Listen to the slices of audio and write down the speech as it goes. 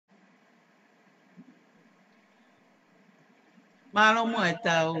Malo mo e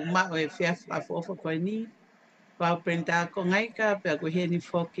tau mao e fiaf a fofa koe ni. Pau Brenda Kongaika, pia kuheni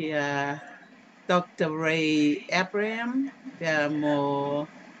foki a Dr. Ray Abraham, pia mo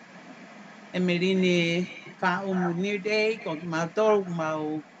Emeline Faaumu-Niutei, ko ki mau tolu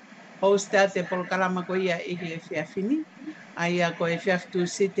mau hosta te polokalama ko ia ihi e fiafini. Aia ko e fiaf tu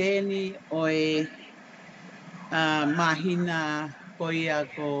siteni o e mahina ko ia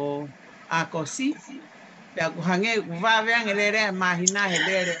ko akosi. Pea ku hange ku waweange lere mahina he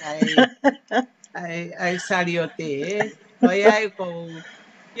lere ai sari o te e. O ia ko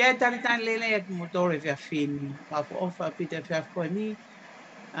ia taritani lele e ku motore fiafini. Pafu ofa pita fiaf ko ni.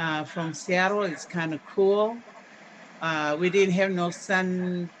 From Seattle, it's kind of cool. We didn't have no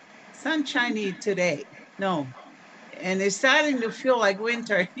sunshiny today. No. And it's starting to feel like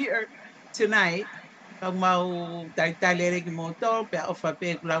winter here tonight. Pag mau taitalere ki motor, pia ofa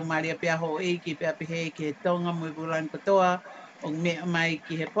pe kulau maria pia ho e ki pia pihe ki he Tonga mui bulan katoa, o mea mai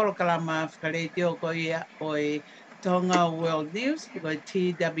ki he polokalama whakareti o ko ia o e Tonga World News, ko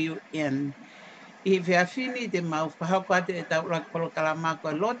TWN. I whiawhini te mau whahaukate e tau rak polokalama ko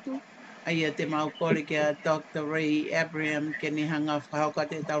lotu, aia te mau kore ki a Dr. Ray Abraham ke ni hanga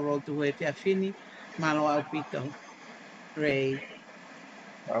whahaukate e tau rotu e whiawhini, malo au pito. Ray.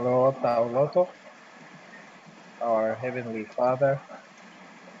 Aloha Ta'oloto, our Heavenly Father,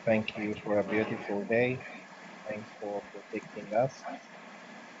 thank you for a beautiful day. Thanks for protecting us.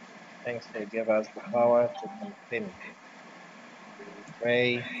 Thanks for giving us the power to continue. We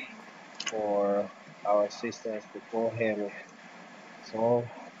pray for our sisters before Him, soul,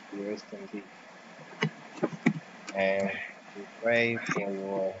 be rest indeed. And we pray for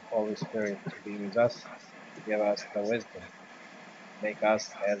your Holy Spirit to be with us, to give us the wisdom, make us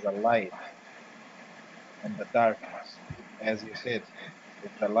as a light in the darkness. As you said,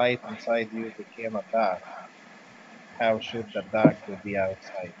 if the light inside you became a dark, how should the dark be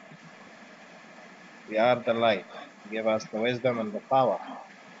outside? We are the light. Give us the wisdom and the power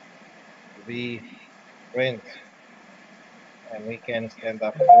to be friends, and we can stand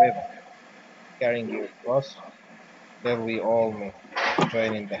up forever, carrying your cross, till we all may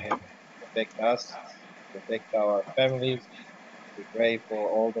join in the heaven. Protect us, protect our families. We pray for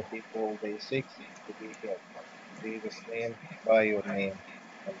all the people they seek to be healed. In Jesus' name, by your name,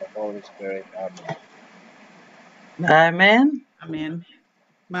 and the Holy Spirit. Amen. Amen. Amen.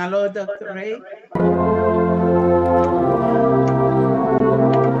 Malo, Dr. Ray.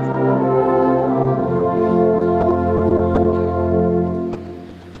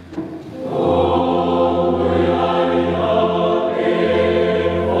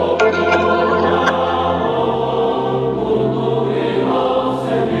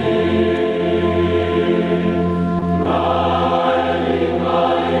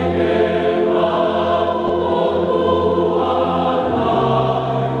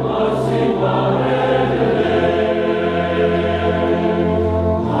 Wow.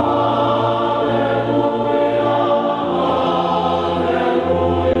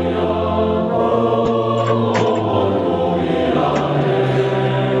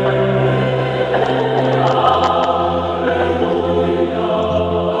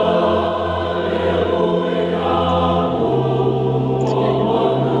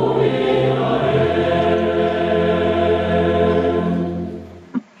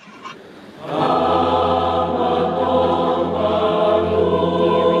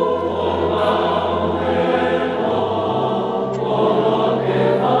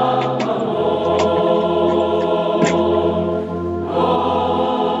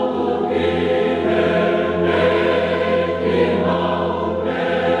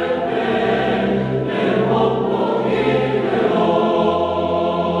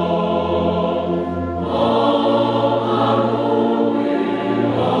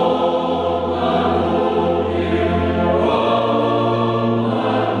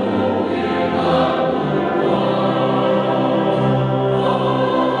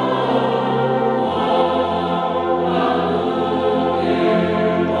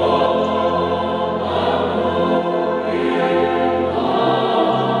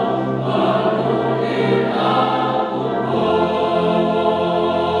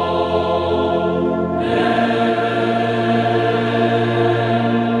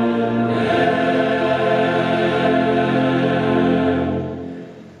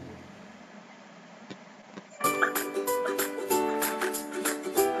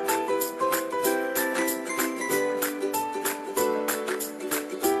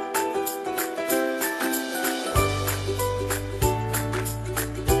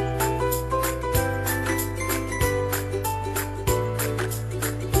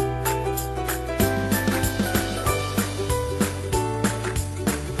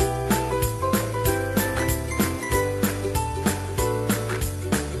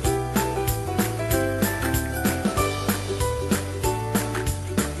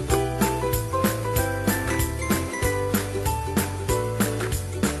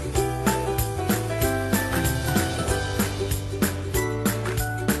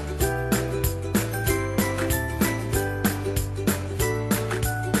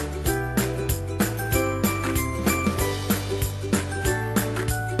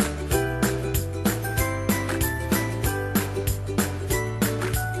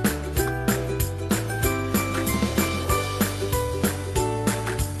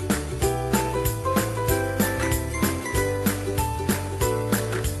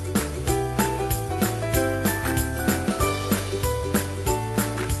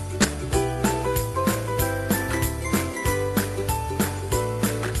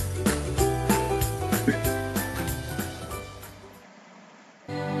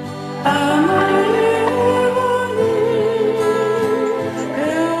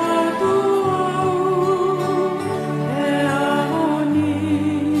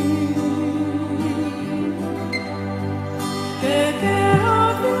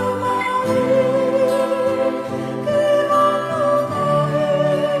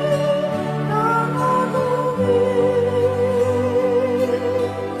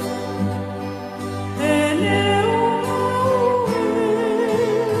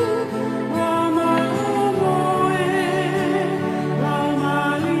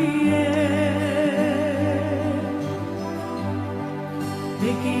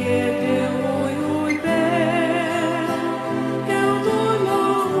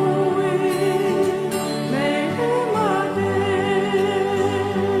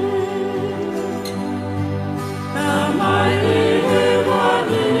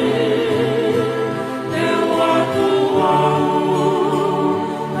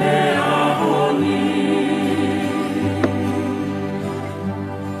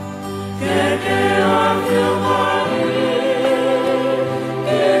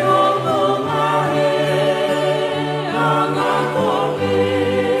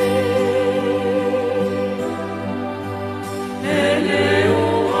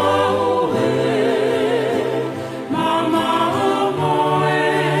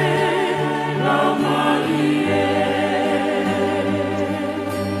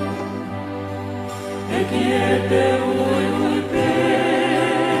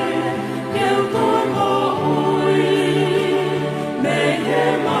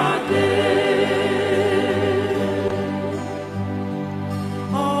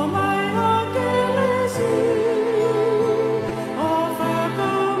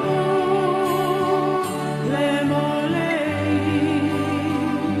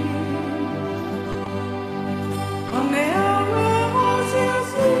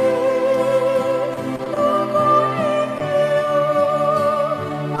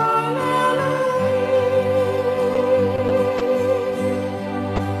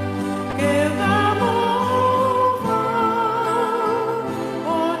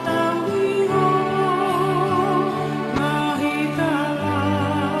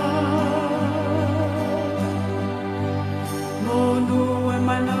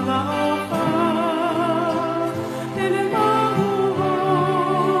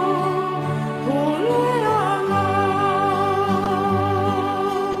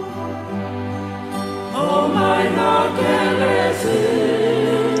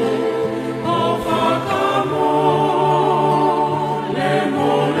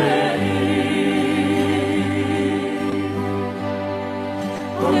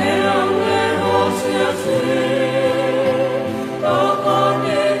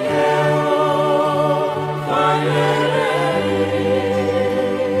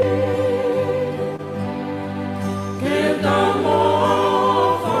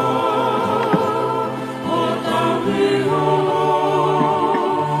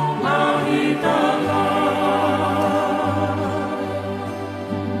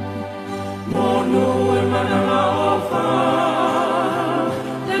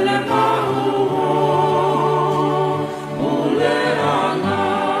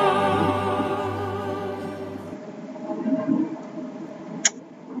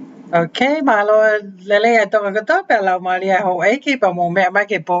 Okay, malo lele ya tonga kata pe la malia ho eki pa mo me ma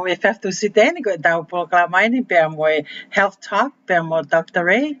ke po me feftu siteni ko tau proclama ni pe mo health talk pe mo Dr.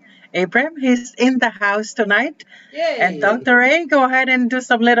 Ray Abraham. He's in the house tonight. And Yay! Dr. Ray, go ahead and do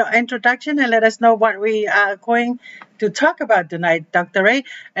some little introduction and let us know what we are going to talk about tonight, Dr. Ray.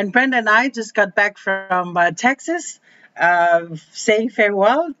 And Brenda and I just got back from Texas, saying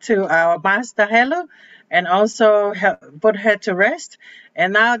farewell to our master Hello, and also put her to rest.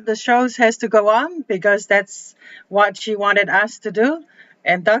 And now the shows has to go on because that's what she wanted us to do.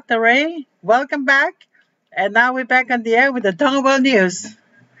 And Dr. Ray, welcome back. And now we're back on the air with the Tonga World News.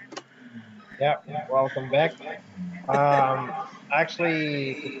 Yeah, welcome back.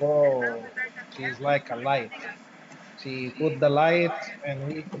 Actually, Tuko, she's like a light. She put the light, and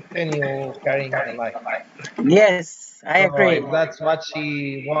we continue carrying the light. Yes, I So agree. if that's what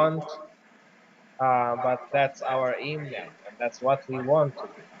she wants, but that's our aim now, and that's what we want to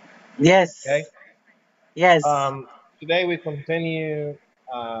do. Okay. Yes, yes. Today we continue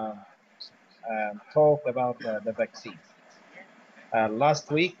talk about the vaccine.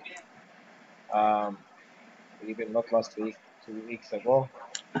 Last week, um, even not last week, 2 weeks ago,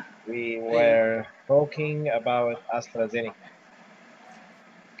 we Hey, were talking about AstraZeneca,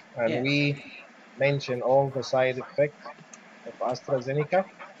 and yes. we mentioned all the side effects of AstraZeneca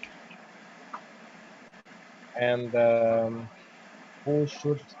and who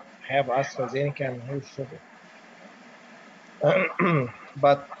should have AstraZeneca and who shouldn't.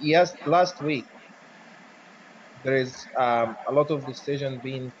 But yes, last week there is a lot of decision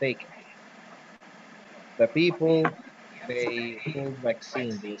being taken. The people they pulled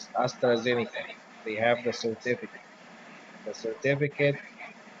vaccine, this AstraZeneca, they have the certificate. The certificate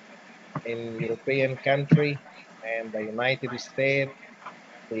in European country and the United States,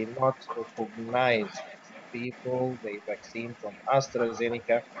 they not recognize the people they vaccine from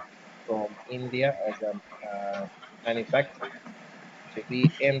AstraZeneca from India as a manufacturer to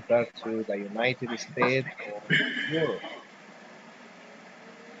be entered to the United States or Europe.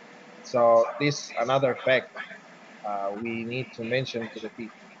 So this another fact we need to mention to the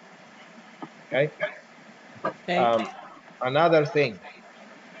people. Okay. Okay. Another thing,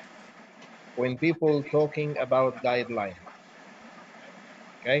 when people talking about guideline,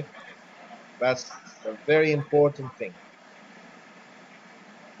 okay, that's a very important thing.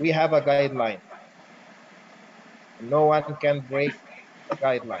 We have a guideline. No one can break the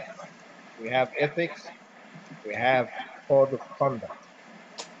guideline. We have ethics. We have code of conduct.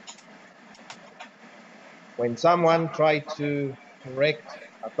 When someone try to correct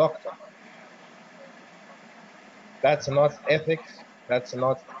a doctor, that's not ethics. That's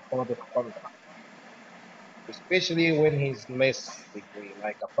not code of conduct. Especially when he's less degree,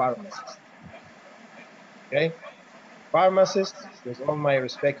 like a pharmacist. Okay, pharmacist, with all my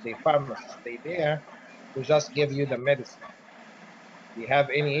respect, they pharmacists. They there to just give you the medicine. If you have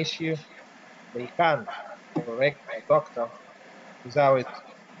any issue, they can't correct a doctor without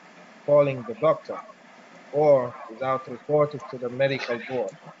calling the doctor or without reporting to the medical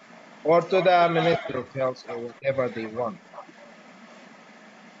board or to the Minister of Health or whatever they want.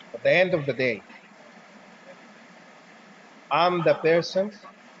 At the end of the day, I'm the person,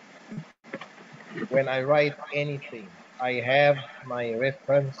 when I write anything, I have my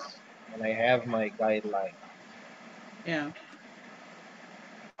reference and I have my guideline. Yeah.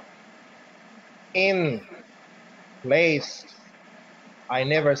 In place, I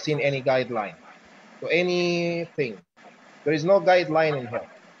never seen any guideline to anything. There is no guideline in health,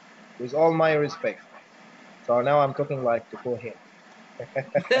 with all my respect. So now I'm talking like to go him.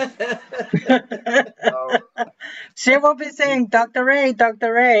 So She will be saying, Dr. Ray,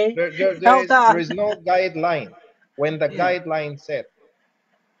 Dr. Ray, hold there on. is no guideline. When the Yeah. guideline said,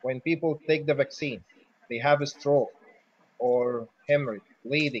 when people take the vaccine, they have a stroke or hemorrhage,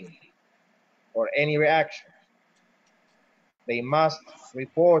 bleeding, or any reaction, they must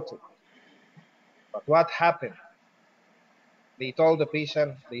report it. But what happened? They told the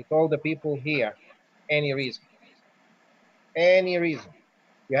patient, they told the people here, any reason, any reason.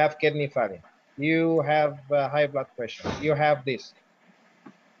 You have kidney failure, you have high blood pressure, you have this.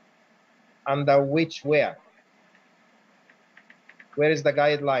 Under which where is the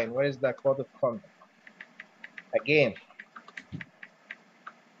guideline? Where is the code of conduct? Again,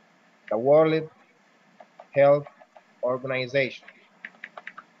 the World Health Organization,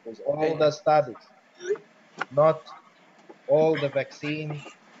 with all the studies, not all the vaccine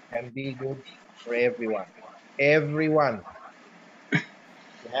can be good for everyone. Everyone.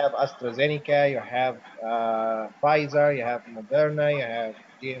 You have AstraZeneca, you have Pfizer, you have Moderna, you have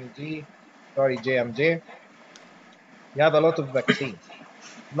JMJ. You have a lot of vaccines.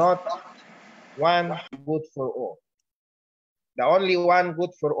 Not one good for all. The only one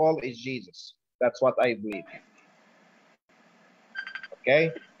good for all is Jesus. That's what I believe.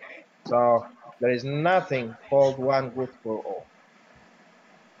 Okay? So there is nothing called one good for all.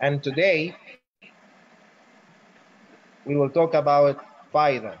 And today we will talk about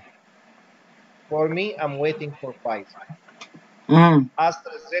Pfizer. For me, I'm waiting for Pfizer.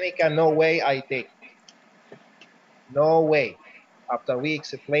 AstraZeneca, no way I take. No way. After we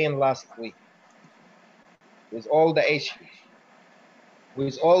explained last week, with all the issues,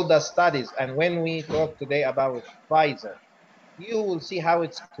 with all the studies, and when we talk today about Pfizer, you will see how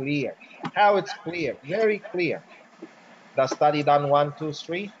it's clear. How it's clear, very clear. The study done 1, 2,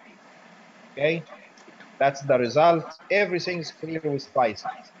 3. Okay, that's the result. Everything is clear with Pfizer.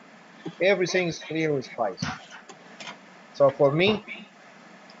 Everything is clear with Pfizer. So for me,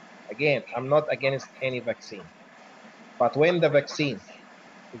 again, I'm not against any vaccine. But when the vaccine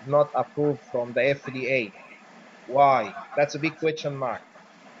is not approved from the FDA, why? That's a big question mark.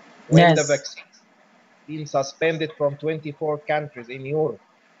 When the Yes. vaccine been suspended from 24 countries in Europe,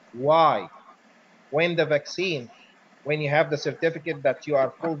 why? When the vaccine, when you have the certificate that you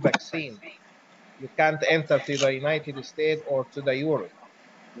are full vaccine, you can't enter to the United States or to the Europe.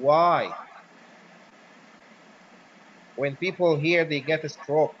 Why? When people here, they get a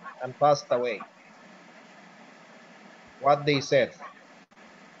stroke and passed away, what they said,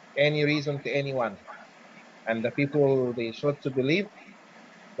 any reason to anyone, and the people they should to believe,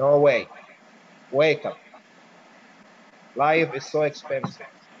 no way, wake up. Life is so expensive.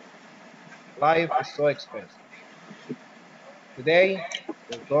 Life is so expensive. Today,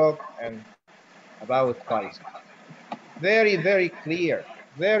 we'll talk and about Pfizer. Very, very clear.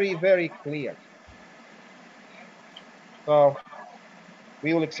 Very, very clear. So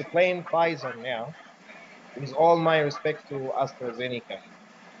we will explain Pfizer now, with all my respect to AstraZeneca.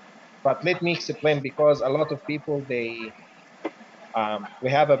 But let me explain, because a lot of people, we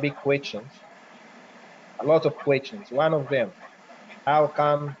have a big questions, a lot of questions. One of them, how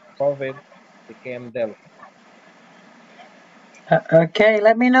come COVID became Delta. Okay,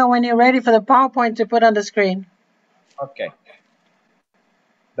 let me know when you're ready for the PowerPoint to put on the screen. Okay.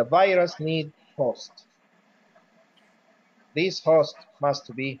 The virus need host. This host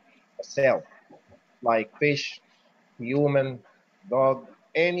must be a cell, like fish, human, dog,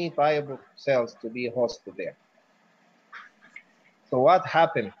 any type of cells to be hosted there. So what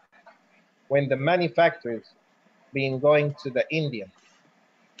happened when the manufacturers been going to the Indian,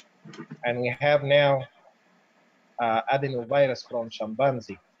 and we have now adenovirus from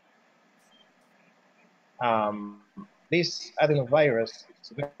chimpanzee. This adenovirus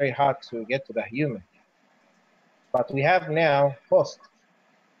is very hard to get to the human, but we have now host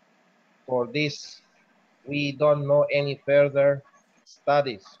for this. We don't know any further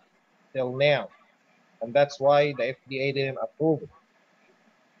studies till now, and that's why the FDA didn't approve it.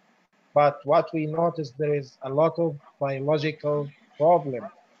 But what we noticed, there is a lot of biological problem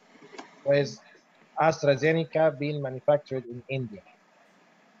with AstraZeneca being manufactured in India.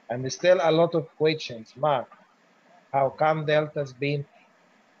 And there's still a lot of questions mark. How come Delta's been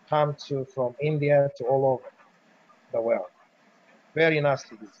come to from India to all over the world? Very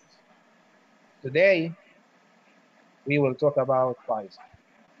nasty disease. Today, we will talk about Pfizer.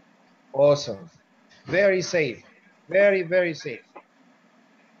 Awesome. Very safe. Very, very safe.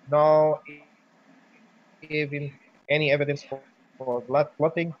 No even any evidence for blood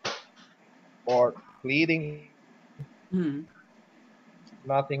clotting or bleeding.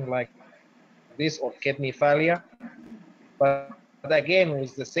 Nothing like this, or kidney failure. But again,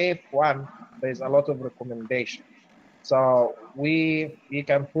 with the safe one, there is a lot of recommendation. So we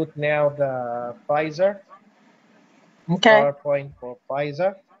can put now the Pfizer Okay. PowerPoint for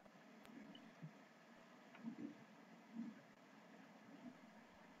Pfizer.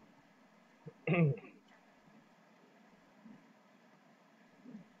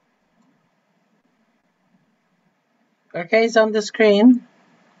 Okay, it's on the screen.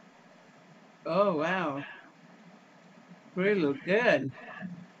 Oh, wow. Really look good.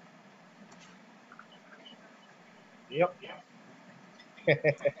 Yep.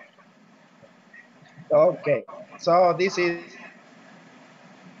 Okay. So this is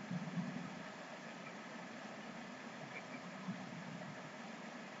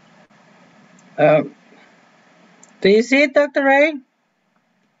Uh, do you see it, Dr. Ray?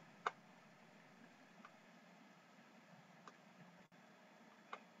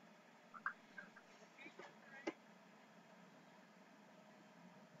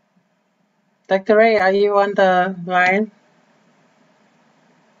 Dr. Ray, are you on the line?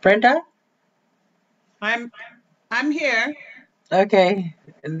 Brenda? I'm here. Okay.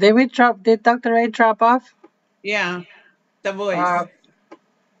 Did Dr. Ray drop off? Yeah, the voice.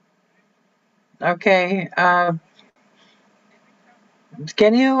 Okay.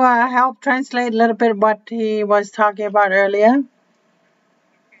 Can you help translate a little bit what he was talking about earlier?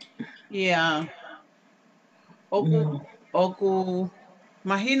 Yeah. Oku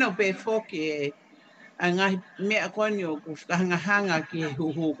mahino pe foki e anga mea koni o ku hanga ki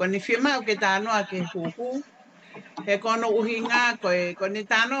huhu. Koni whimau ke tānoa ke huhu. He kono uhinga ko ni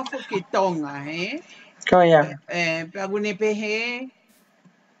tānoa foki Tonga, he? Oh, yeah. Pagune pehe.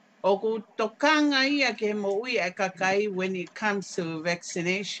 Oku tokanga ia ke mo ui e kakai when it comes to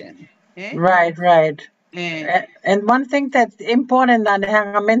vaccination. Eh? Right. Eh. And one thing that's important that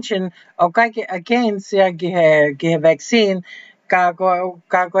I mentioned, okay, against the vaccine, kako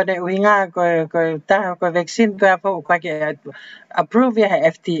de uhinga ko vaccine pa po approve ya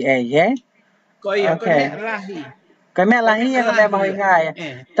FDA, yeah? Koia, ko me Okay. rahi. Kami lahi kami mahinga.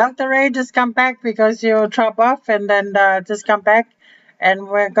 Dr. Ray, just come back because you drop off, and then just come back, and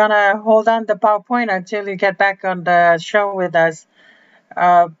we're gonna hold on the PowerPoint until you get back on the show with us.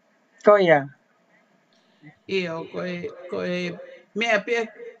 Koia. Io, mea pia,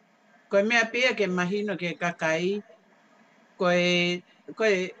 koe mea pia ke mahino ke kakai,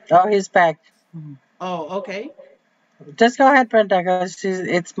 koe, Oh, he's back. oh, okay. Just go ahead, Brenda, because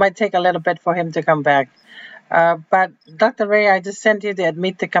it might take a little bit for him to come back. But Dr. Ray, I just sent you the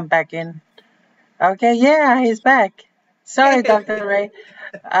admit to come back in. Okay, yeah, he's back. Sorry, Dr. Ray.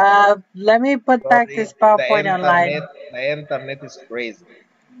 Let me put back sorry, this PowerPoint online. the internet is crazy.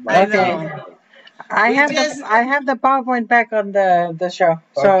 I Like Okay. know. crazy. I have the PowerPoint back on the show.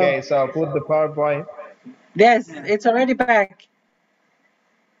 So Okay, so put the PowerPoint. yes, Yeah. it's already back.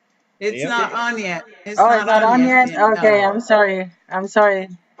 It's Yep. not on yet. It's Oh, not it's not on yet. yet? Yeah, Okay, no. I'm sorry.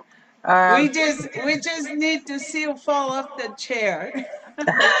 We just need to see you fall off the chair and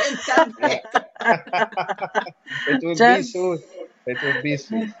come Yeah. back. It will be Just soon. It will be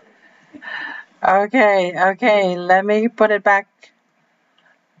soon. okay. Let me put it back.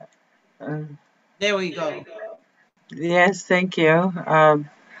 There we go. Yes, thank you.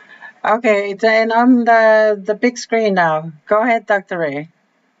 Okay, and on the big screen now. Go ahead, Dr. Ray.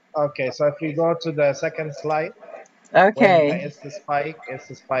 Okay, so if we go to the second slide, when the Okay. S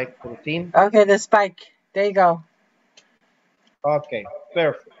spike protein. Okay, the spike. There you go. Okay,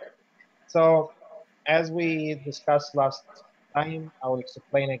 perfect. So as we discussed last time, I will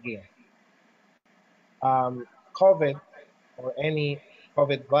explain again. COVID or any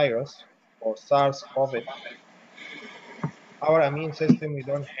COVID virus or SARS-CoV, our immune system, we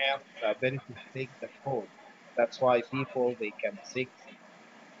don't have the ability to take the code. That's why people, they can sick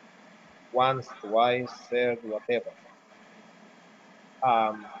once, twice, third, whatever.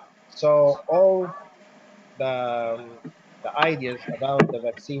 Um, so all the, the ideas about the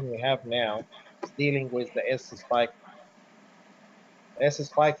vaccine we have now is dealing with the S spike. S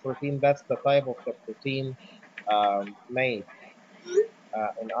spike protein, that's the type of the protein made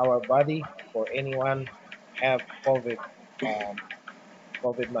in our body for anyone have um,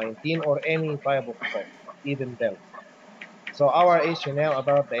 COVID-19 or any type of COVID, even Delta. So our issue now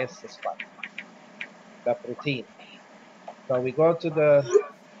about the S spike, the protein. So we go to the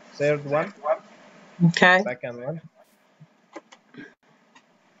third one, Okay. second one.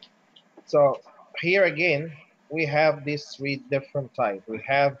 So here again, we have these three different types. We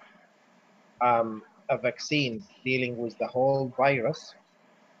have a vaccine dealing with the whole virus.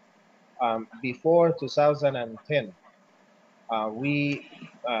 Before 2010, we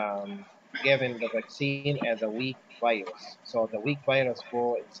given the vaccine as a weak virus. So the weak virus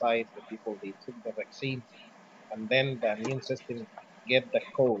go inside the people, they took the vaccine, and then the immune system get the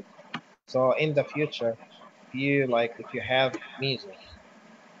code. So in the future, if you have measles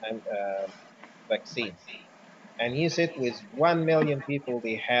and vaccine, and you sit with 1 million people,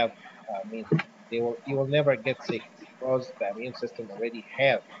 they have measles, you will never get sick because the immune system already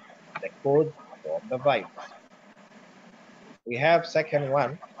have the code for the virus. We have second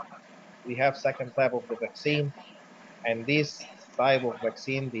one, we have second type of the vaccine, and this type of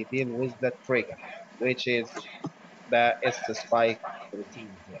vaccine they deal with the trigger, which is the S spike protein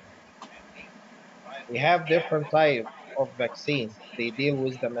here. We have different type of vaccine. They deal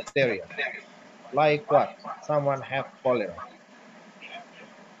with the material. Like what? Someone have cholera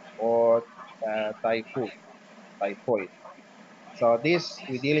or typhoid. So this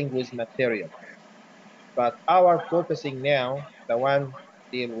we're dealing with material. But our focusing now, the one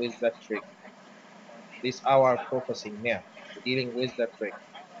deal with the trigger. This our focusing now. We're dealing with the trigger.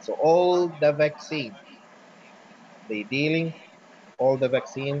 So all the vaccine, they dealing all the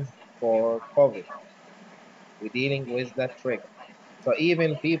vaccine for COVID. We're dealing with that trigger. So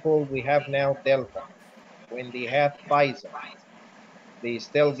even people we have now Delta, when they have Pfizer, they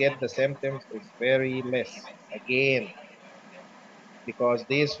still get the symptoms is very less. Again, because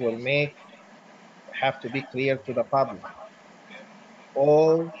this will make have to be clear to the public.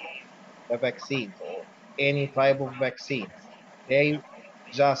 All the vaccines or any type of vaccine, they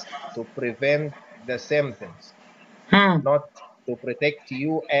just to prevent the symptoms, Hmm. not to protect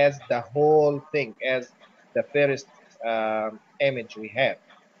you as the whole thing, as the first image we have.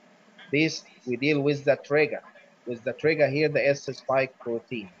 This we deal with the trigger. With the trigger here, the S spike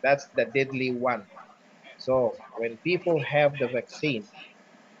protein. That's the deadly one. So when people have the vaccine,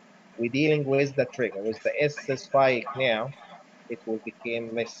 we're dealing with the trigger. With the S spike now, it will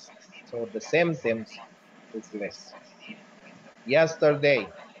become less. So the symptoms is less. Yesterday,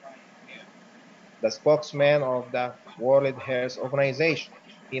 the spokesman of the World Health Organization,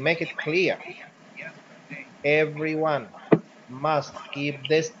 he make it clear everyone must keep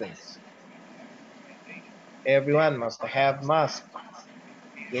distance. Everyone must have mask,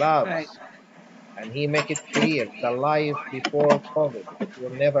 Right. gloves, and he make it clear the life before COVID, it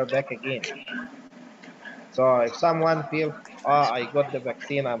will never back again. So if someone feel, I got the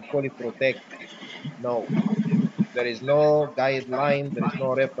vaccine, I'm fully protected. No, there is no guideline, there is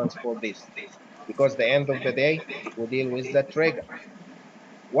no reference for this. Because the end of the day, we deal with the trigger.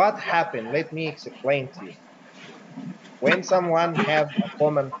 What happened? Let me explain to you. When someone have a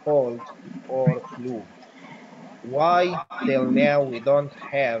common cold or flu, why till now we don't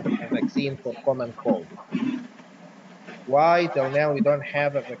have a vaccine for common cold? Why till now we don't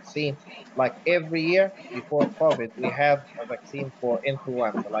have a vaccine? Like every year before COVID, we have a vaccine for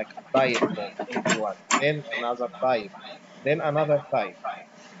influenza, like a type of influenza, then another type, then another type,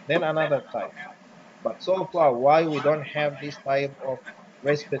 then another type. But so far, why we don't have this type of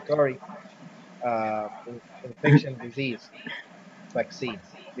respiratory infection disease vaccine?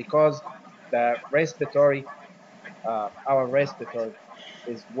 Because the respiratory, our respiratory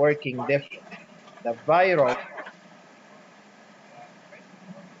is working different. The viral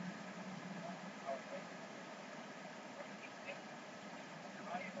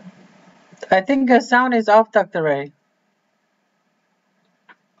I think the sound is off, Dr. Ray.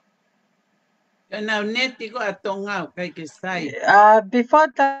 Now, neti ko atonga kay kisay. Before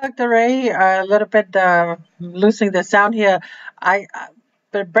Dr. Ray, a little bit losing the sound here.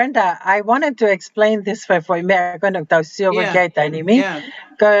 But Brenda, I wanted to explain this for me. I'm going to silver gate anime.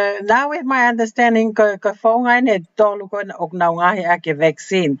 Now, with my understanding, ko phone I need to look on ngahi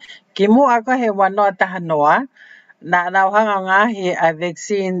vaccine. Kimu ako he wano tahanoa. Na he a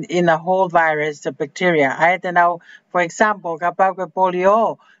vaccine in a whole virus, the bacteria. I don't know, for example, kapag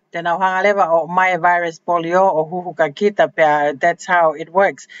polio, then o my virus polio o hukakita pa, that's how it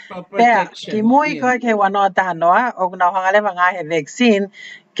works. For protection. Kimoy ko ke wano tahanoa o he vaccine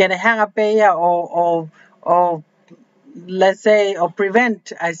can hang up o let's say or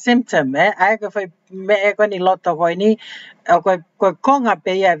prevent a symptom ai ko fa me ko ni loto ko ni ko konga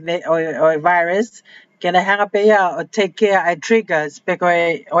pe or virus can hang up or take care I triggers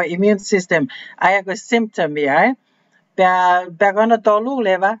because or immune system ai ko symptom pa kono tolu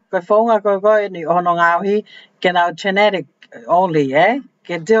leva ko fonga ko ni ono ngahi can our genetic only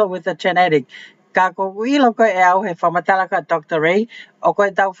can deal with the genetic ka ko ilo ko au he famatala ka Dr. Ray o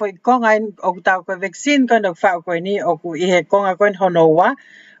ko tau foi konga o tau ko vaccine ko no fa ko ni o ku I he konga ko hono wa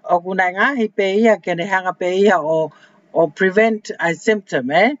o ku na ngahi pe ia can hanga pe ia or prevent a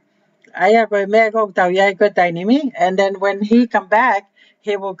symptom aya ko me ko tau yai ko tai ni mi and then when he come back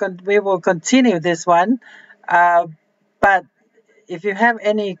we will continue this one but if you have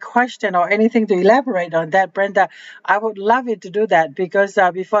any question or anything to elaborate on that, Brenda, I would love you to do that because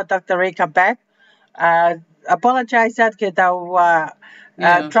before Dr. Ray come back, apologize that kita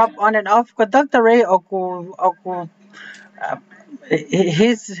drop on and off. Because Dr. Ray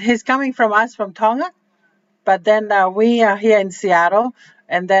he's coming from us from Tonga, but then we are here in Seattle.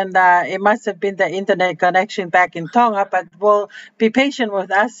 And then it must have been the internet connection back in Tonga, but we'll be patient with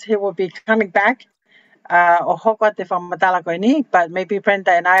us. He will be coming back but maybe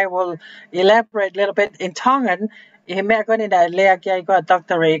Brenda and I will elaborate a little bit in Tongan.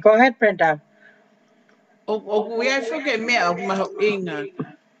 Dr. Ray. Go ahead, Brenda. O kuya foke me au maho inga.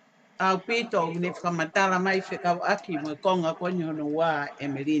 Au pito ni whamatala mai whikau aki mo konga koni hono wā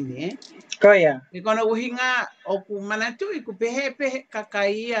Emeline. Koia. E kono uhinga o ku manatui ku pehe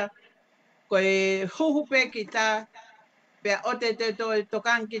kakaia koe huhupe ki tā pea o te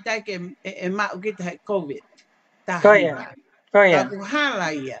tokan ki tā ke e mau ki tā COVID. Tahiwa. Ka ku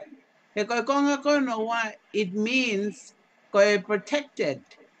hala ia. E koe konga kono wā, it means koe protected.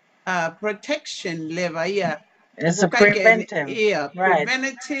 Protection leva ia. It's a preventive. Right.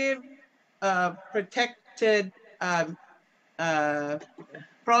 Preventative, protected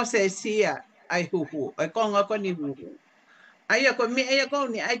process here. Ai huhu. Ai konga ko ni huhu. Ai ko me ai ko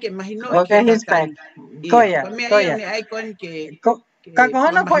ni ai ke mahino okay, he's back. Koia. Ko me ai ni ai kon ke ka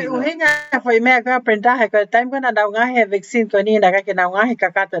hono po uhinga foi me ka Brenda he ko time ko na daw nga he vaccine ko ni na ka na nga he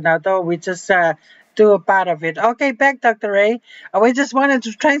kakata na to we just do a part of it. Okay, back Dr. Ray. We just wanted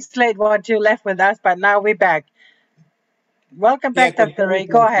to translate what you left with us, but now we're back. Welcome back, Dr. Ray.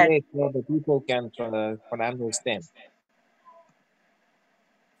 Go ahead. So the people can understand.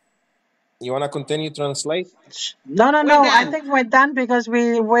 You want to continue translate? No. I think we're done because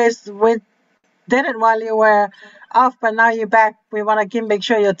we did it while you were off, but now you're back. We want to make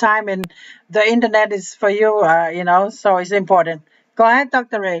sure your time and the internet is for you, so it's important. Go ahead,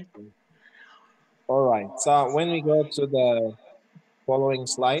 Dr. Ray. All right. So when we go to the following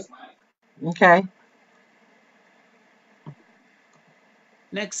slide. Okay.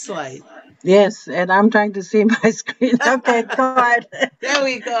 Next slide. Yes, and I'm trying to see my screen. Okay, go ahead. There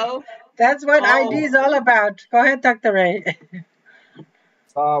we go. That's what ID is all about. Go ahead, Dr. Ray.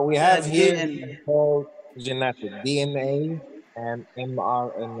 So we have here called genetic DNA and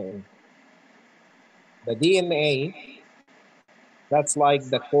mRNA. The DNA, that's like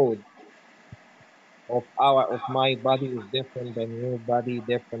the code of my body is different than your body,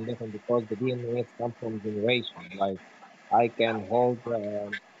 different because the DNA comes from generation. Like I can hold,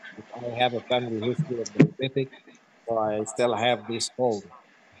 if I have a family history of diabetic, so I still have this code.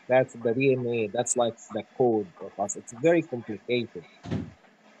 That's the DNA. That's like the code of us. It's very complicated.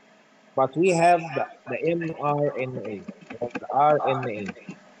 But we have the mRNA or the RNA.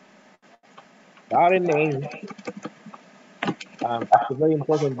 The RNA, it's very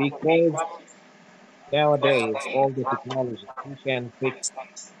important because nowadays all the technology you can fix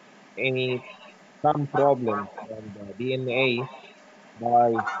some problem on the DNA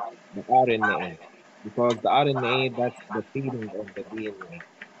by the RNA because the RNA that's the feeding of the DNA.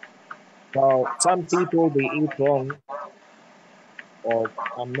 So some people they eat wrong, or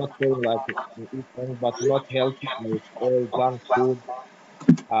I'm not saying like they eat wrong, but not healthy, like all junk food,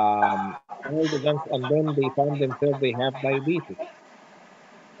 all the junk, and then they found themselves they have diabetes.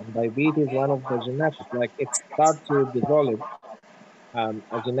 And diabetes is one of the genetics, like it starts to develop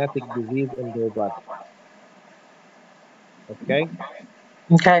a genetic disease in their body. Okay,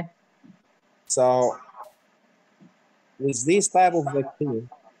 Okay. so with this type of vaccine,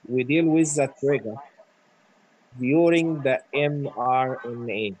 we deal with that trigger during the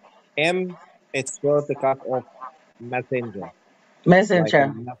mRNA. M, it's shortcut of messenger, like a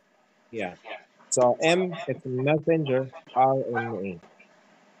Messenger. yeah. So M, it's messenger RNA.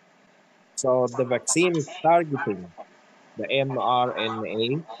 So the vaccine is targeting the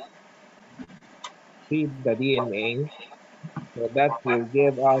mRNA, feed the DNA, so that will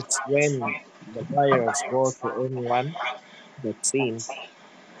give us when the virus goes to anyone vaccine.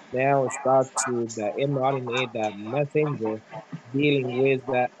 Now start to the mRNA, the messenger, dealing with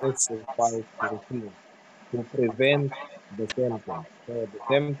the S5 protein to prevent the symptoms. So the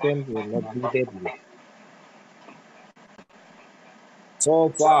symptoms will not be deadly.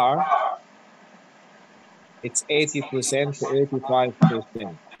 So far, it's 80% to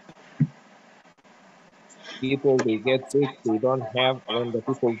 85%. People they get sick, they don't have when the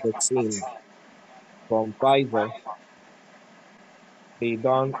people vaccine from Pfizer, they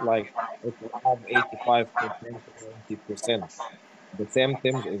don't like it will have 85% to 90%. The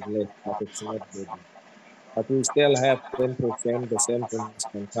symptoms is less, but it's not deadly. But we still have 10% the symptoms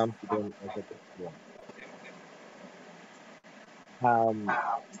can come to them as a big one. Um,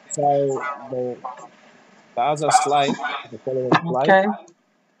 so the other slide, the following slide, Okay.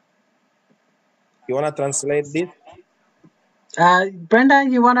 you wanna translate this? Brenda,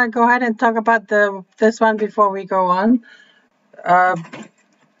 you want to go ahead and talk about this one before we go on? Uh,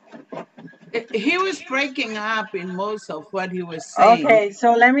 He was breaking up in most of what he was saying. okay,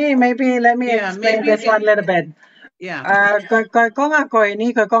 so let me Yeah, explain maybe this one a little bit. yeah. Ko nga ko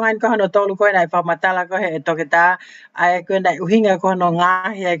ni ko ngan ko no tolu ko na fa matala ko he to kita ai ko na uhinga ko no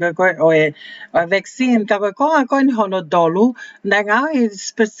nga he ko vaccine ko nga ko ni hono dolu na nga is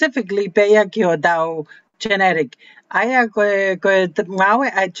specifically pe ya ki o dau genetic aya ko ngawe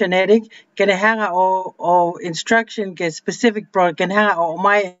a genetic can hanga o instruction ke specific pro can hanga o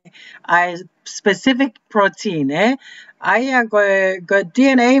my a specific protein aya ko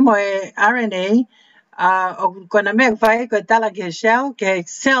DNA mo RNA o kona me vai ko tala ke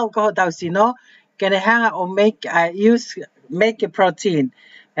cell ko tau sino ke hanga o make use make a protein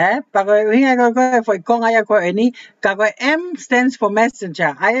pa ko hinga ko foi konga ya ko eni ka ko M stands for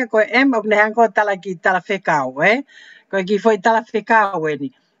messenger aya ko M of ne hanga ko tala ki tala fekau ko ki foi tala fekau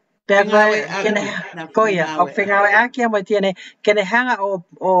eni pero Fingawe kene aki. Na koya o fingawe fingawe aki mo tiene kene hanga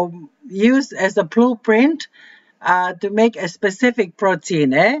o use as a blueprint to make a specific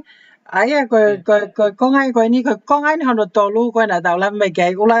protein aya Yeah. ko ngai ko ni ko ngai hono tolu ko na dau lam me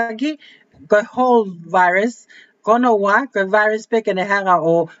ke ulagi ko whole virus kono wa ko virus pe kene hanga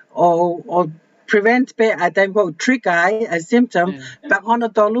o prevent pe atam ko trick eye a symptom Yeah. pa hono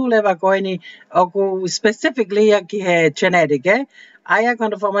tolu le ba ko ni o ko specifically ya ki he genetic aya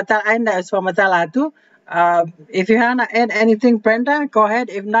kono formatal ainda es formatal atu if you wanna add anything, Brenda, go ahead.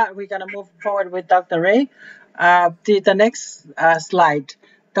 If not, we're gonna move forward with Dr. Ray. To the next slide.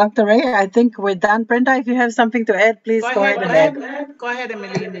 Dr. Ray, I think we're done. Brenda, if you have something to add, please go ahead and add. Go ahead,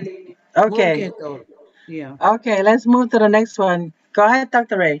 Emeline. Okay. Yeah. Okay, let's move to the next one. Go ahead,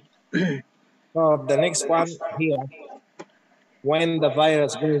 Dr. Ray. So the next one here, when the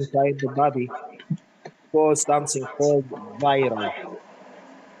virus go inside the body, cause something called viral.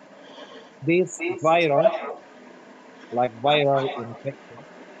 This viral, like viral infection,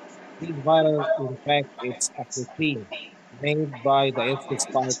 this viral infect it's a protein made by the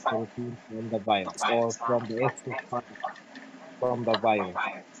S5 protein from the virus or from the S5 from the virus.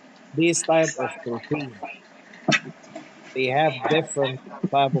 This type of protein, they have different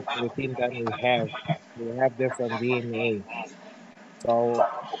type of protein than we have. They have different DNA. So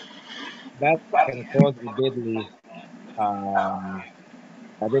that can cause um,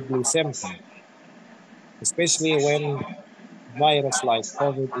 a deadly symptom, especially when virus like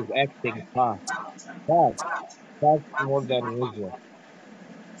COVID is acting fast, fast more than usual.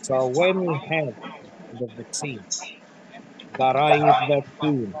 So when we have the vaccine, the right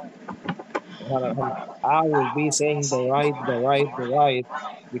vaccine, I will be saying the right,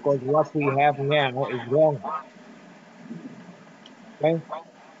 because what we have now is wrong. Okay?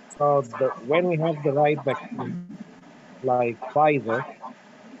 So when we have the right vaccine, like Pfizer,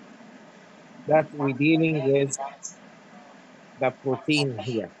 that we're dealing with the protein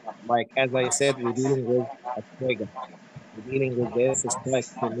here. Like as I said, we're dealing with a trigger. We're dealing with this spike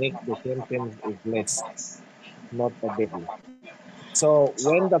to make the symptoms is less, not the deadly. So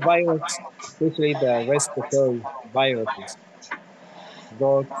when the virus, especially the respiratory viruses,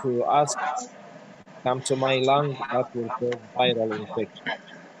 go to us, come to my lung, that will cause viral infection.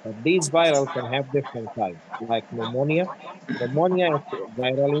 But these viral can have different types, like pneumonia. Pneumonia is a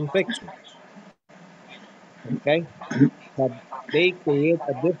viral infection, okay? But they create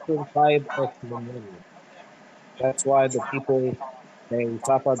a different type of pneumonia. That's why the people they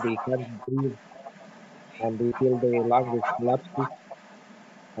suffer, they can't breathe, and they feel their lungs collapse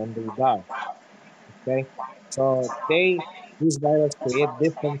and they die. Okay, so these viruses create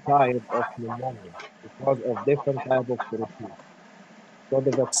different type of pneumonia because of different type of protein. So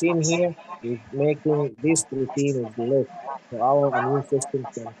the vaccine here is making this protein is less, so our immune system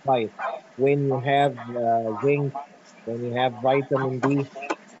can fight. When you have zinc, when you have vitamin D,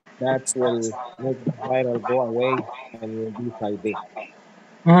 that will make the viral go away and you'll be fighting.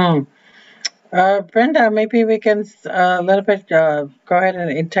 Mm. Brenda, maybe we can a little bit go ahead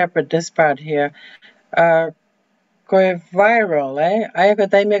and interpret this part here. Go viral, eh? Ay ko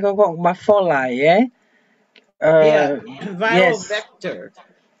tayo may ko mafolay, eh? Yeah, Uh, viral yes, vector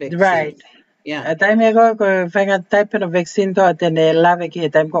vaccine. right. Yeah. Tayo may ko fanga type ng vaccine ko at ne lave ki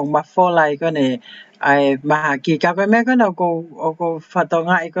tayo ko mafolay ko ne ay mahaki ka ko may ko na ko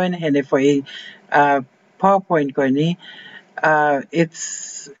fatonga ko ne hene for PowerPoint ko ni.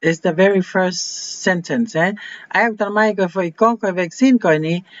 It's the very first sentence. Eh? Ayaw tamay ko for ikong ko vaccine ko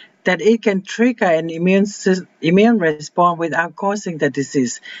ni that it can trigger an immune response without causing the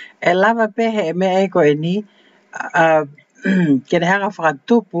disease. E lava pehe me ko ni kinahanga fra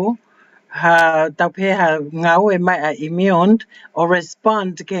tupu ha taphe ha ngau e mai a immune or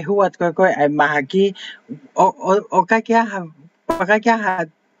respond ke huat ko ai mahaki o ka kia ha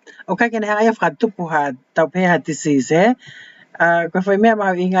o ka kinahanga fra tupu ha taphe ha disease eh. Kwa me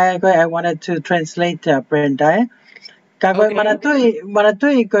inga I wanted to translate Brenda. Kagoy Okay.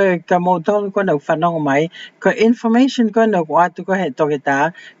 manatui ko kamotong ko no fanong mai ko information ko no watu ko heto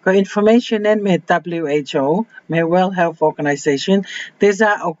kita ko information and me WHO me World Health Organization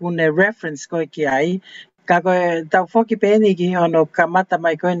tesa okune reference ko ki ai kagoy tau foki peni ki hono kamata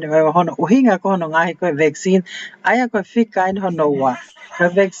mai ko hono uhinga ko hono ngai ko vaccine aya ko fika in hono wa ko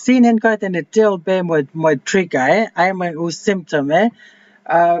vaccine en ko ten till be mo trigger I am a symptom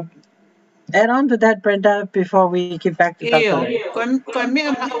uh, add on to that, Brenda, before we give back to Dr. Iyo, Ray. ko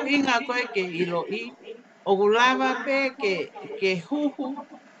mea mauinga koe ke ilo I, o lava pe ke huhu,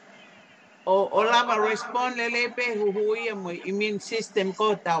 o lava respond lele pe huhu ia mo immune system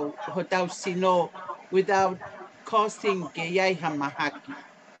ko tau sino without causing ke iai ha mahaki.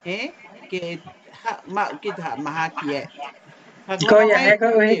 Eh? Ke kita ha mahaki e. Go Kaklolo ya, mai,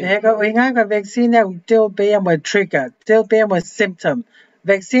 iyo. hego, inga vaccine still be a trigger, still be a symptom.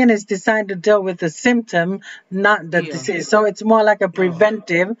 Vaccine is designed to deal with the symptom, not the Iyo. disease. So it's more like a Oh.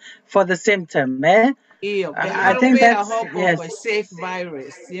 preventive for the symptom, eh? Iyo. Pe I alo think pe a that's hoko yes, ko safe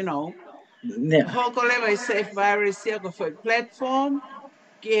virus, you know. yeah, Hoko lewa safe virus ia ko foi platform,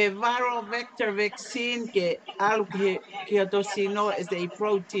 que viral vector vaccine que algo que atosino is a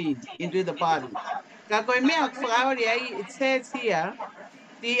protein into the body. Kako mea flower aí, it says here,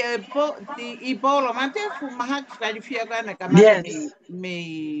 the Ebola, mante fu mahak clarifia na kamata yes,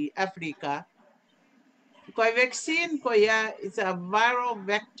 me Africa. Koi vaccine ko ya it's a viral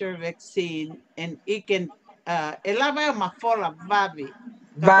vector vaccine and it can elava mafola vavi.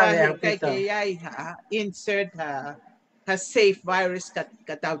 Kapag vale, kay apito. kay insert ha safe virus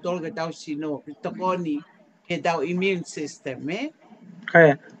kataw tol kataw sino tokoni ke daw immune system eh.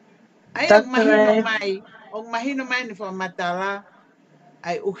 Okay, Ay Dr. Ray. og mahino mai ni for matala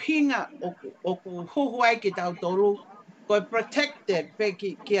ay uhinga o ku huhuai ki tau tolu ko protected pe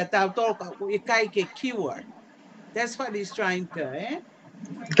ki tau tolu ka ikai ke keyword. That's what he's trying to, eh?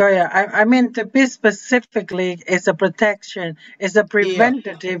 Goya, I mean to be specifically is a protection, is a Yeah,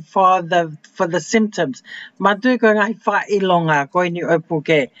 preventative for the symptoms. Matu ko nga fa ilonga ko ni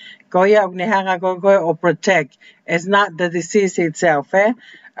opuke. Goya og ni hanga go or protect. It's not the disease itself, eh?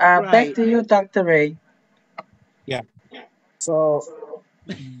 Back right. to you, Dr. Ray. Yeah. So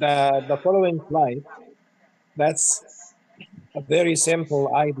the following slide, that's a very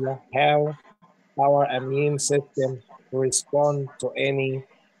simple idea how our immune system respond to any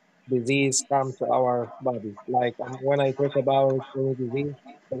disease come to our body. Like when I talk about any disease,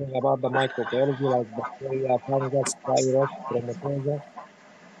 talking about the microbiology like bacteria, fungus, virus, chromatoza.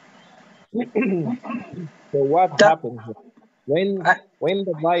 So what Doc- happens here? When uh, when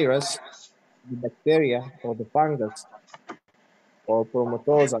the virus, the bacteria or the fungus or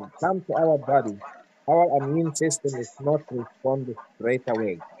chromatoza come to our body, our immune system is not responding straight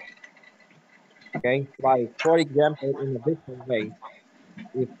away. Okay, like for example, in a different way,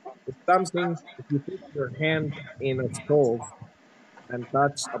 if if you put your hand in a stove and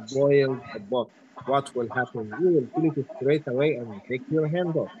touch a boiled pot, what will happen? You will feel it straight away and take your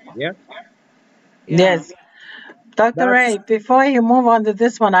hand off. Yeah, Yeah. Yes. Dr. that's Ray, before you move on to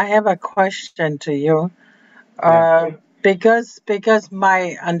this one, I have a question to you. yeah. Because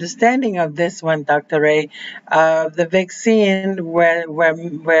my understanding of this one, Dr. Ray, the vaccine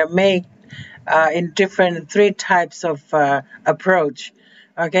were made in different three types of approach.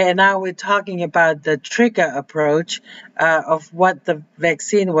 Okay, and now we're talking about the trigger approach of what the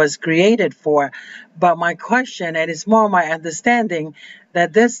vaccine was created for. But my question, and it's more my understanding,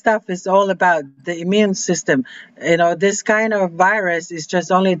 that this stuff is all about the immune system. You know, this kind of virus is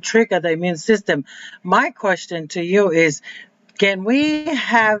just only trigger the immune system. My question to you is, can we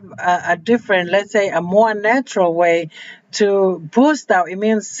have a different, let's say, a more natural way to boost our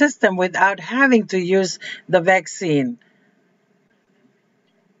immune system without having to use the vaccine?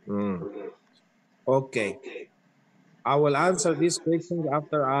 Mm. Okay, I will answer these questions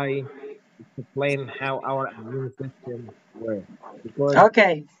after I explain how our immune system works. Because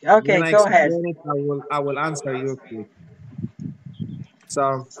Okay, when okay, I go ahead. explain it, I will answer your question.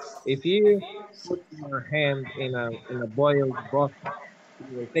 So if you put your hand in a boiled broth,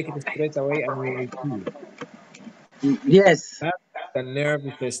 you will take it straight away and you will feel it. Yes. That's the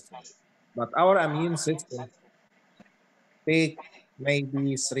nervous system. But our immune system take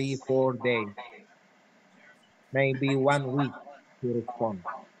maybe 3, 4 days, maybe 1 week to respond.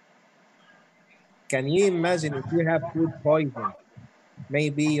 Can you imagine if you have food poison?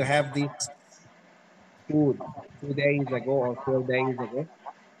 Maybe you have this food 2 days ago or 4 days ago.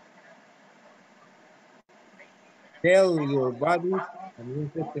 Tell your body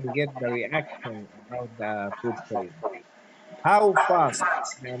immune system get the reaction about the food poison. How fast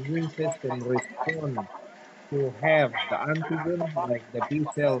the immune system respond to have the antigen like the B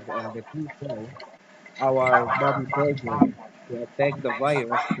cells and the T cells, our body produce to attack the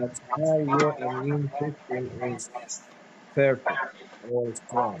virus. That's how your immune system is perfect or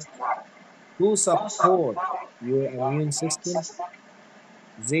strong. To support your immune system,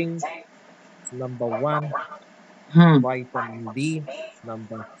 zinc is number one, Hmm. vitamin D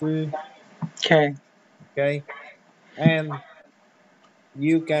number two, Okay. okay, and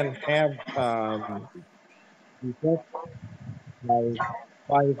you can have detox like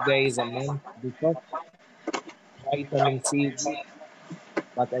 5 days a month detox. Vitamin C,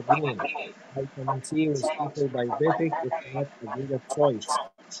 but again, vitamin C with people diabetic is not a good choice.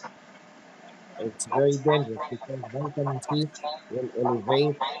 It's very dangerous because vitamin C will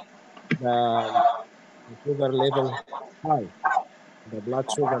elevate the, the sugar level high, the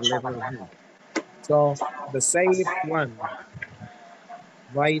blood sugar level high. So the safe one,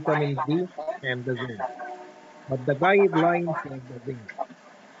 vitamin D and the zinc. But the guideline for the zinc,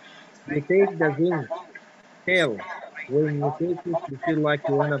 you take the zinc pill. When you take it, you feel like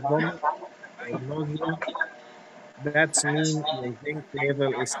you want to vomit or nausea. That's mean your zinc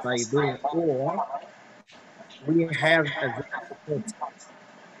level is tidal. Or we have a zinc test.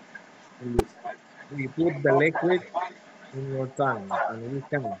 We, we put the liquid in your tongue and we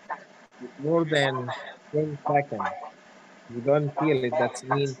count. If more than 10 seconds, you don't feel it, that's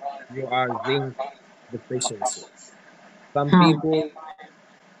mean you are zinc deficiency. Some Hmm. people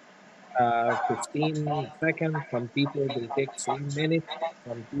 15 seconds, some people they take 3 minutes,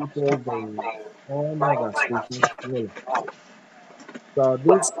 some people they, oh my gosh, they take 12. So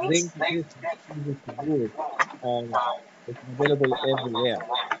this zinc is easy to do it and it's available everywhere,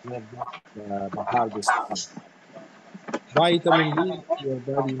 not just the hardest one. Vitamin D, your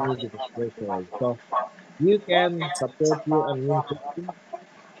body needs it straight away. So you can support your immune system.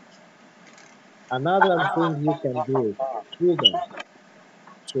 Another thing you can do is sugar.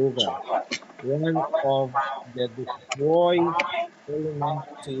 Sugar, one of the destroy element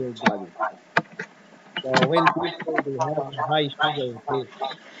to your body. So when people they have a high sugar intake,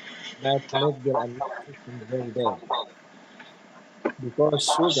 that makes their immune system very bad because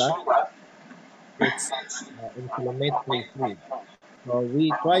sugar it's inflammatory food. So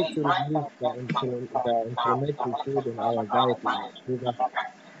we try to reduce the inflammatory food in our diet like sugar,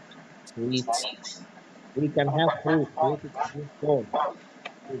 sweets. We can have fruit. Fruit is a good source of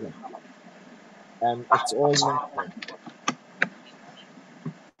sugar, and it's all natural.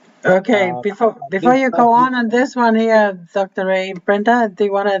 Okay, Uh, before this you stuff go you, on this one here, Dr. Ray, Brenda, do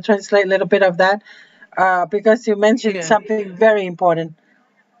you want to translate a little bit of that? Because you mentioned Yeah. something very important.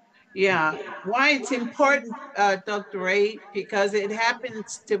 Yeah. Why it's important, Dr. Ray, because it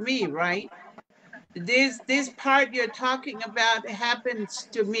happens to me, right? This part you're talking about happens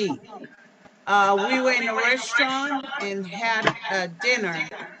to me. we were in a restaurant and had a dinner.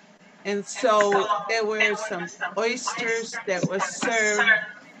 And so there were some oysters that were served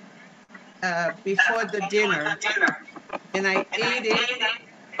before the dinner. And I ate it,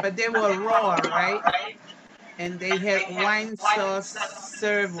 but they were raw, right? And they had wine sauce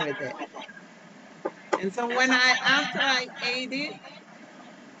served with it. And so after I ate it,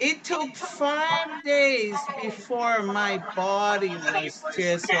 it took 5 days before my body was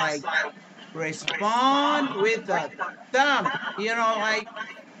just like respond with a thump, like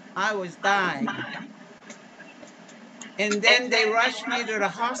I was dying. And then they rushed me to the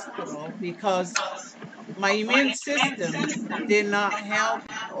hospital because my immune system did not help,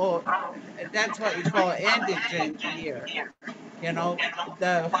 or that's what you call antigen here. You know,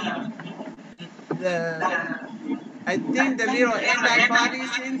 the the I think the little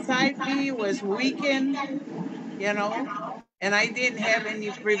antibodies inside me was weakened, you know, and I didn't have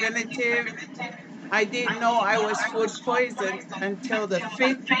any preventative. I didn't know I was food poisoned until the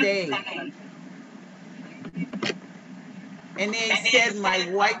fifth day. And they said my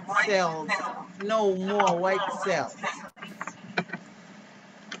white cells, no more white cells.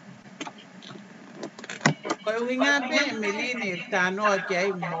 Ko winga be Emeline tano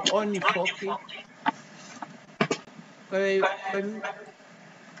kia mo oni foki. Ko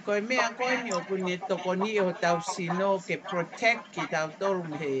ko mea ko ni o kuni toko ni o tau sino ke protect ki tau toru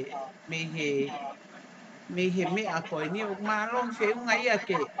me he mea ko ni o malong fe unga ia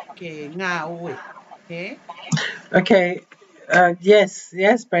ke ngā ue. Okay? Okay. Yes,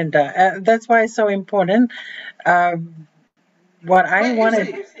 Brenda. That's why it's so important. What I Where is wanted,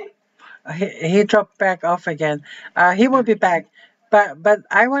 it? he dropped back off again. He will be back, but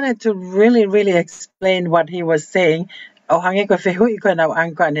I wanted to really explain what he was saying. O hangi ko fehui ko na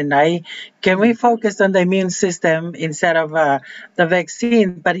ang ko ani nai. Can we focus on the immune system instead of the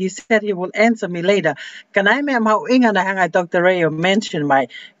vaccine? But he said he will answer me later. Can I ma'am how inga na hanga Dr. Ray mentioned my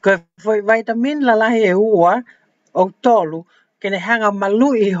ko for vitamin lalahi e ua o tolu kene hanga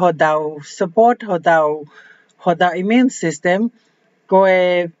malui ho dau support ho dau immune system ko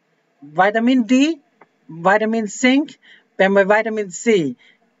e vitamin D, vitamin zinc, peme vitamin C.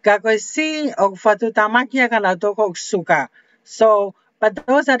 Kako C o fatutamakia kana toko suka. So, but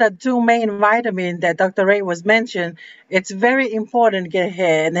those are the two main vitamins that Dr. Ray was mentioned. It's very important get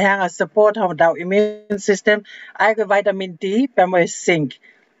here and hang a support of the immune system. I got vitamin D, peme zinc.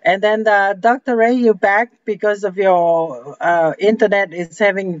 And then Dr. Ray, you back because of your internet is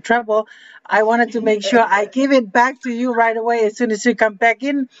having trouble. I wanted to make sure I give it back to you right away as soon as you come back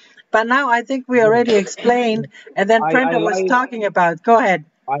in. But now I think we Yeah, already explained, and then I Brenda was like talking about. Go ahead.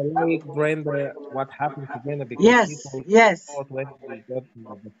 Brenda what happened to Brenda because Yes, people yes. thought when they got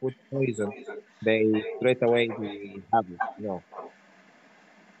the food poison, they straight away they have it. No,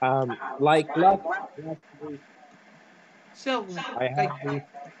 like last week So, I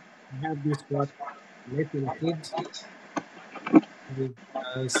have this what little kid,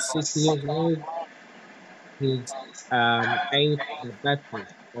 he's 6 years old. He's ate the battery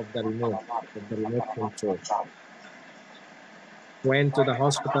of the remote control. Went to the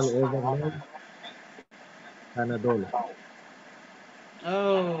hospital overnight, Panadol,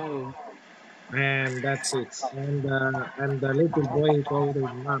 oh, and that's it. And the little boy told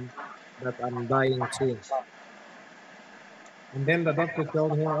his mom that I'm dying soon. And then the doctor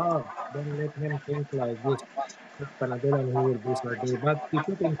told her, "Oh, don't let him think like this. Take Panadol and he will be surgery." But she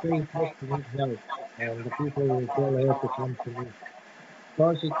put in faith that she needs help, and the people will tell her to come to me.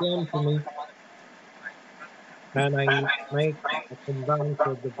 So she came to me, and I make a combine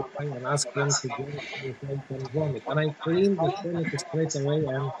for the boy and ask him to drink his head and vomit. And I cleaned the stomach straight away,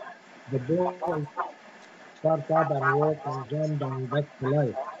 and the boy start up and walk and jump and back to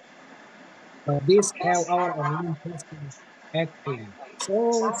life. This how our immune system acting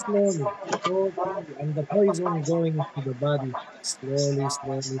so slowly, so slowly, and the poison going to the body slowly,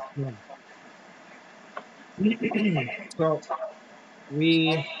 slowly, slowly. So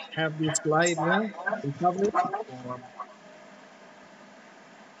we have this slide now. We cover it. Um,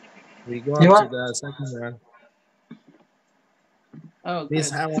 we go You up to want? the second one. oh,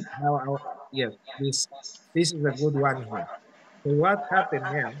 This good. how our yes this is a good one here. So what happened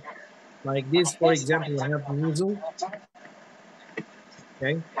here? Like this, for example, I have measles,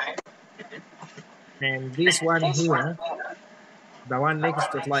 okay, and this one here, the one next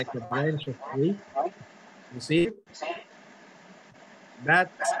to it like a branch of tree. You see it?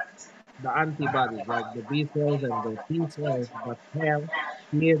 That's the antibodies, like the B cells and the T cells, but have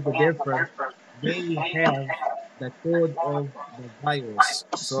here the difference. They have the code of the virus,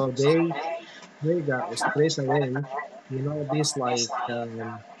 so they trigger straight away. You know this like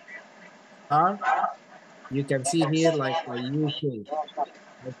car, you can see here like a U shape,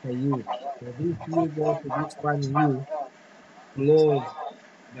 like a U. So this U go to this one U, close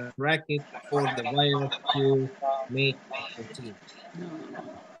the bracket for the virus to make a protein.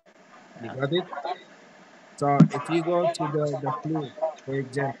 You got it? So if you go to the flu, for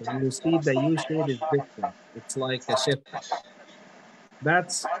example, you see the U shape is different. It's like a shifter.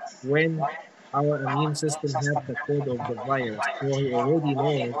 That's when our immune system have the code of the virus. So he already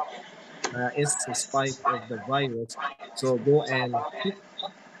knows it's a spike of the virus. So go and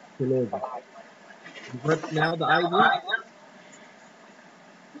close it. You got now the idea?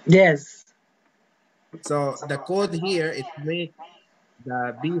 Yes. So the code here, it makes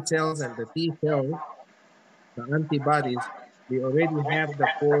the B cells and the T cells, the antibodies, they already have the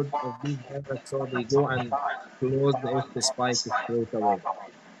code of these virus, so they go and close the S spike straight away.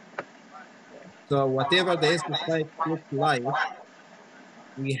 So whatever the S spike looks like,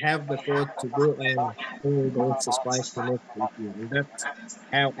 we have the code to go and hold the S spike to make protein. And that's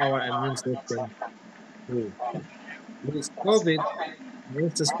how our immune system works. With COVID, the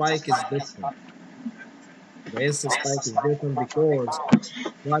S spike is different. The S spike is different because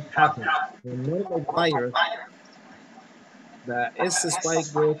what happened? In normal virus, the S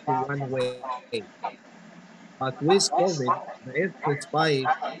spike goes to one way. But with COVID, the S spike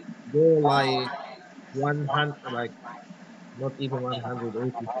go like 100, like not even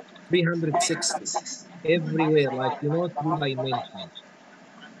 180, 360 everywhere, like, three dimensions.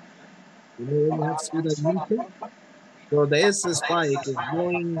 When you have three dimensions, so the S spike is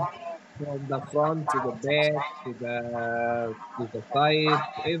going from the front to the back to the side,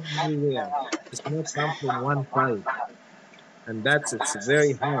 everywhere. It's not come from one side, and it's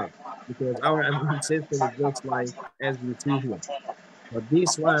very hard because our immune system is just like as you see here. But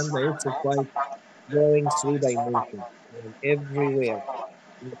this one, the S spike going three dimensions and everywhere,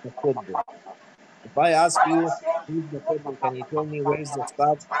 like a football. If I ask you, who's the football, can you tell me where's the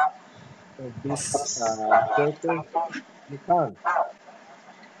start of this circle? You can't.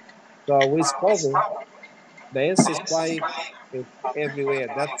 So with COVID, the S spike is everywhere.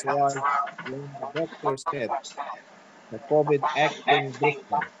 That's why when the doctor said the COVID acting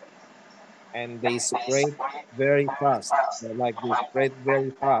different and they spread very fast, like they spread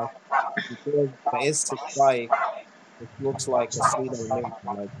very fast because the S spike, it looks like a three dimension,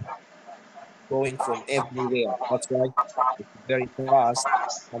 like going from everywhere. That's why it's very fast.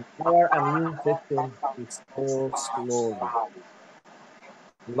 And our immune system is so slowly.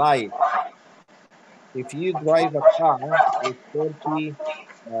 Like if you drive a car with 40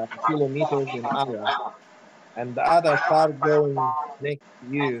 kilometers an hour and the other car going next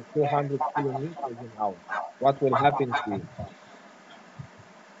to you 200 kilometers an hour, what will happen to you?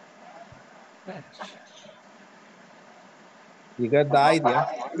 You got the idea?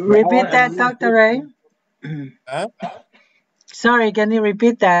 So our Repeat that, immune Dr. Ray. system, huh? Sorry, can you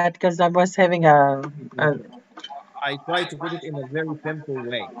repeat that? Because I was having a. Okay. I try to put it in a very simple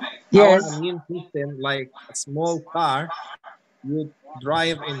way. Our Yes. immune system, like a small car, you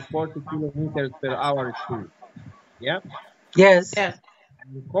drive in 40 kilometers per hour speed. Yeah. Yes. Yes.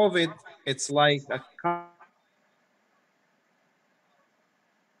 And COVID, it's like a car going in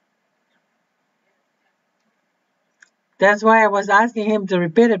 100 That's why I was asking him to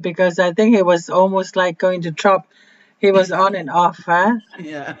repeat it because I think he was almost like going to drop. He was on and off, huh?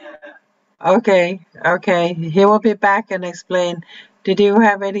 Yeah. Okay, okay. He will be back and explain. Did you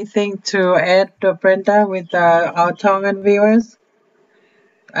have anything to add, Brenda, with our Tongan viewers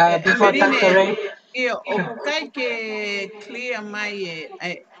before Emeline, Dr. Ray? o kukai ke clear mai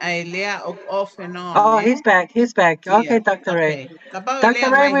ai lea o off and on, Oh, eh? he's back. He's back. Okay, Yeah. Dr. Ray. Okay. Kapau Dr.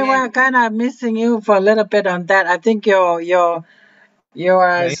 lea Ray, mai we he. were kind of missing you for a little bit on that. I think your the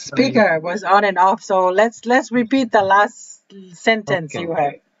internet. speaker was on and off. So let's repeat the last sentence Okay. you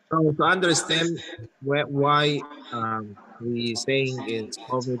had. So to understand why we saying is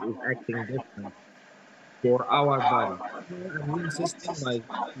COVID is acting different for our body. Our immune system, like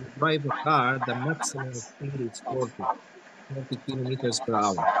you drive a car, the maximum speed is 40 kilometers per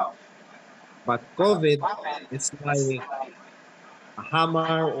hour. But COVID, it's like a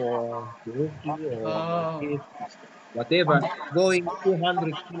hammer or Suzuki or Oh. Mercedes, whatever, going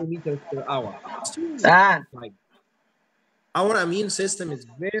 200 kilometers per hour. Ah. Like our immune system is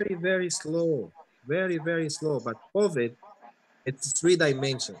very, very slow, very, very slow. But COVID, it's three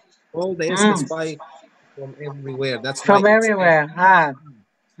dimension. All the S Mm. spike from everywhere. That's why From it's everywhere. Ah.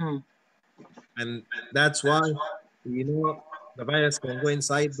 Hmm. and that's why the virus can go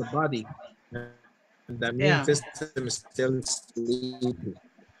inside the body and the immune system is Yeah. still sleepy.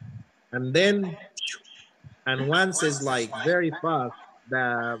 And then and once is like very fast,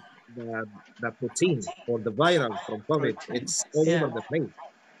 the the, the protein or the viral from COVID. Protein. It's all Yeah. over the place.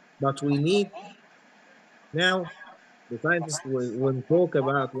 But we need now the scientists when talk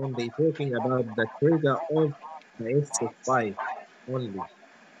about when they talking about the trigger of the S5 only,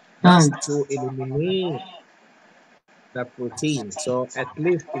 just Mm. to eliminate the protein. So at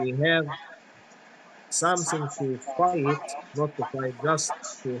least we have something to fight, not to fight, just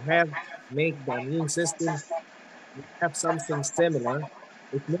to have make the immune system have something similar.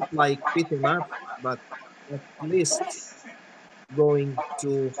 It's not like fit enough, but at least going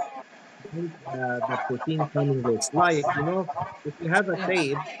to make the protein coming loose. Like, you know, if you have a Yeah.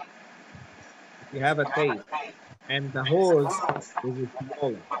 tape, if you have a tape and the hose is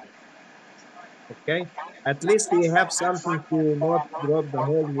small, okay? At least you have something to not drop the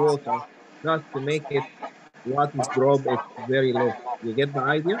whole water, just to make it what is drop it very less. You get the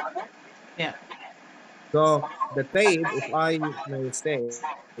idea? Yeah. So the tape, if I may say,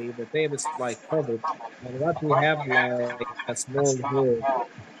 the tape is like covered, and what we have like a small hole,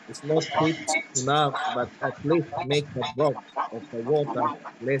 it's not fit enough, but at least make the drops of the water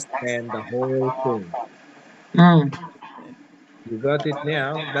less than the whole thing. Mm. You got it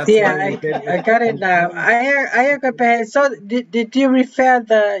now? That's Yeah, why we said I it's got it now. I agree. So did you refer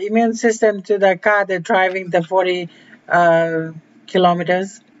the immune system to the car that driving the 40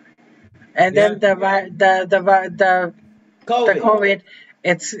 kilometers? And yeah, then the COVID. COVID,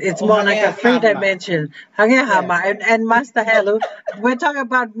 it's Oh, more like a three hangehama. dimension. Yeah. Hangehama and Master Helu. We're talking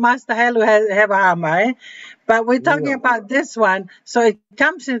about Master Helu have a hama, eh? But we're talking no. about this one. So it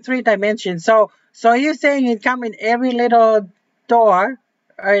comes in three dimensions. So you're saying it come in every little door,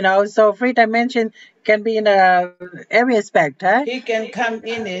 so three dimension can be in every aspect, huh? He can come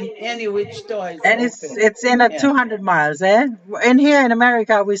in any which door is And it's open. it's in a Yeah. 200 miles, eh? And here in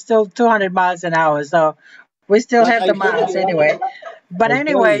America, we still 200 miles an hour, so we still have But the I tell miles you what, anyway. But I tell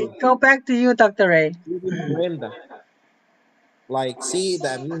anyway, you, go back to you, Dr. Ray. even Brenda, like see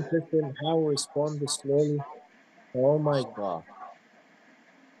the immune system, how respond slowly. Oh my God.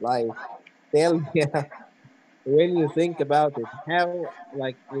 Like tell me when you think about it, how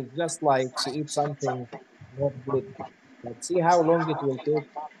like it's just like she eats something not good. But see how long it will take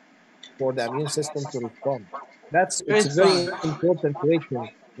for the immune system to respond. That's it's a very Respond. important question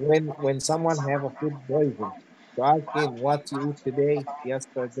when someone have a food poison. To ask him what you eat today,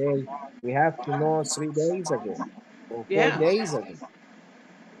 yesterday, we have to know 3 days ago or four Yeah. days ago.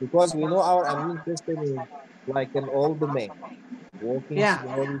 Because we know our immune system is like an old man, walking Yeah.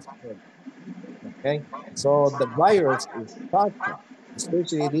 slowly, slowly. Okay? So the virus is faster,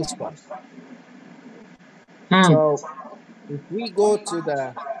 especially this one. Hmm. So if we go to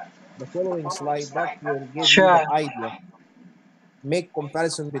the following slide, that will give you the Sure. idea, make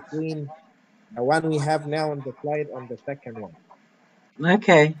comparison between the one we have now on the slide and the second one.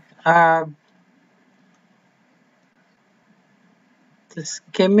 Okay. Just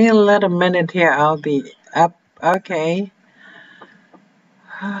give me a little minute here. I'll be up. Okay.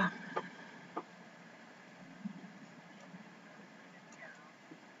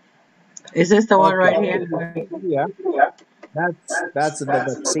 Is this the one Okay, right so here? you see here, that's the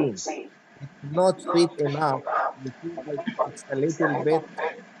vaccine. It's not fit enough. You see, like it's a little bit.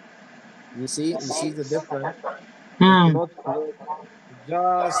 You see the difference. It's Hmm. not close,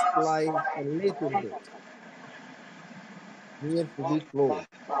 just like a little bit near to be close.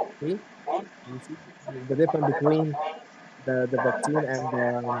 See, you see the difference between the vaccine and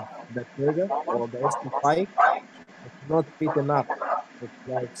the trigger or the ST5. It's not fit enough. It's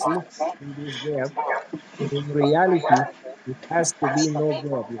like see in this gap. In reality, it has to be no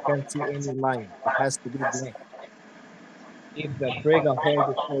gap. You can't see any line. It has to be blank. If the trigger hold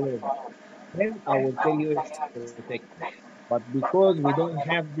it all over, then I will tell you it's protected. But because we don't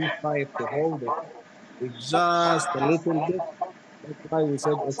have this pipe to hold it, it's just a little bit. That's why we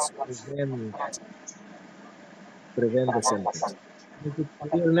said it's prevent the symptoms. Is it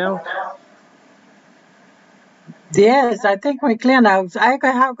clear now? Yes, I think we're clear now. How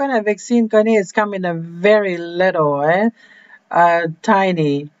can a vaccine is come in a very little,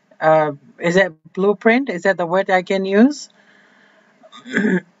 tiny. Is that blueprint? Is that the word I can use?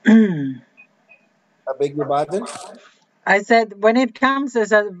 I beg your pardon? I said when it comes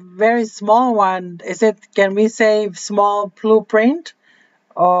as a very small one, is it can we say small blueprint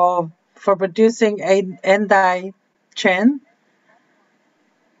or for producing a anti-chain?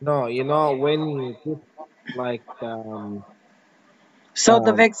 No, you know when you put like So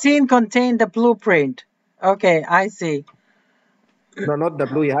the vaccine contained the blueprint. Okay, I see. no, not the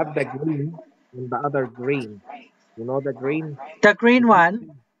blue. You have the green and the other green. You know the green. The If green you,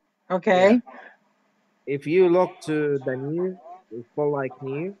 one. yeah, Okay. if you look to the new, it's called like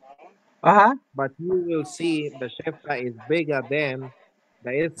new. Uh-huh. but you will see the Shefka is bigger than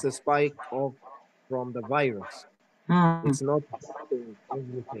the its spike of from the virus. Hmm. It's not holding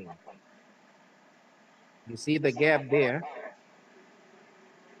everything. You see the gap there?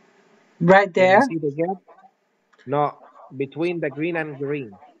 Right Can you there. see the gap? No, between the green and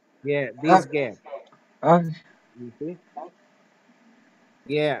green. Yeah, Uh, this gap. uh, You see?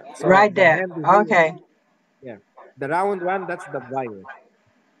 Yeah. So right the there. hand here, Okay. yeah. The round one, that's the virus.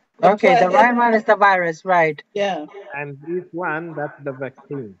 The Okay. The play. right one is the virus. Right. Yeah. And this one, that's the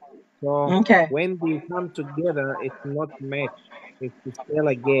vaccine. So Okay. when they come together, it's not matched. It's still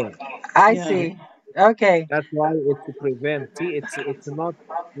a gap. I Yeah. see. Okay. That's why it's to prevent. See, it's not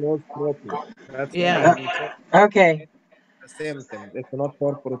close cropping. That's why Yeah. we say Okay. the symptoms. It's not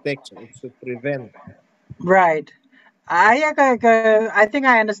for protection. It's to prevent. Right. I think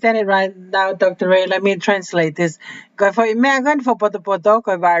I understand it right now, Dr. Ray. Let me translate this. Ko for imagan for poto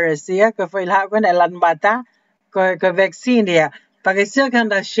ko virus ya ko for ilha ko na lanbata ko vaccine ya. Pakisil kan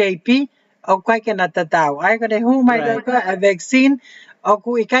da shape o kwa ke na tataw. Ay ko de hu mai Right. ko a vaccine o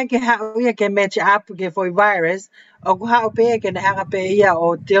ku ikan ke ha ya ke match up ke for virus o ku ha o pe ke na ha pe ya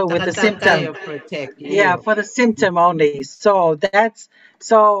o deal with the symptom. Takatakayo protect Yeah, you. for the symptom only.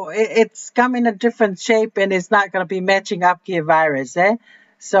 So it's come in a different shape and it's not going to be matching up to virus, eh?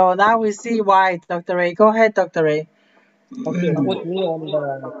 So now we see why, Dr. Ray. Go ahead, Dr. Ray. Okay, Mm. put me on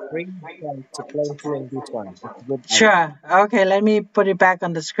the screen so I explain to you in this one. It's a good idea. Sure. Okay, let me put it back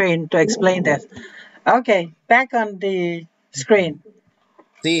on the screen to explain this. Okay, back on the screen.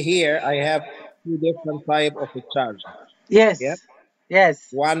 See here, I have two different type of a charge. Yeah, Yes.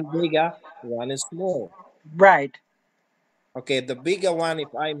 Yes. one bigger, one is small. Right. Okay, the bigger one, if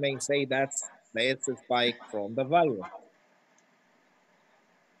I may say, that's the S spike from the virus.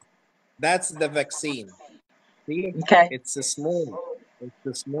 That's the vaccine. See, Okay. it's a small. It's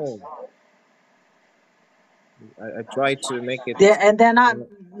a small. I try to make it, Yeah, and they're you know,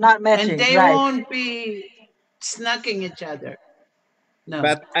 not And matching. they Right. won't be snugging each other. No.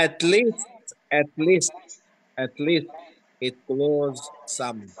 but at least, it close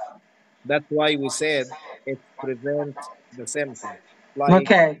some. That's why we said it prevent the symptoms. Like,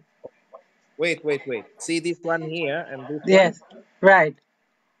 Okay. wait. See this one here and this one? Yes. Right.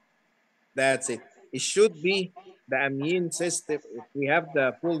 That's it. It should be the immune system. If we have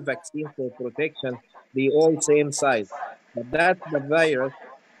the full vaccine for protection, they all same size. But that's the virus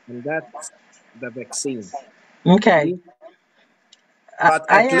and that's the vaccine. Okay. See? But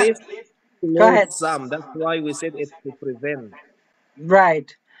at I least Go close ahead. some. That's why we said it's to prevent. Right.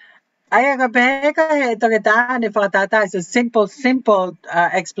 Ay kapeka ito kita ni fatata is a simple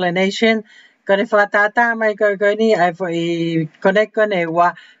explanation. Ko ni fatata may ko ni ay for i connect ko ni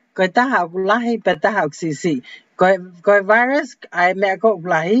wa ko ta ha lahi peta ha sisi. Ko virus ay me ko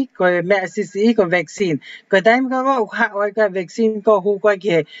lahi ko me sisi ko vaccine. Ko time ko ha ko vaccine ko hu ko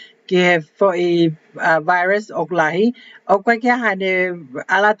ke for i virus og lahi og ko ke ha ni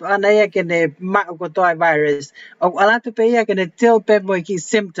alat anaya ke ni ma ko to virus og alat pe ya ke ni til pe mo ki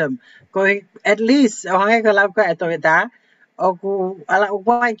symptom ko at least o hanga ka lab ka ito kita o ku ala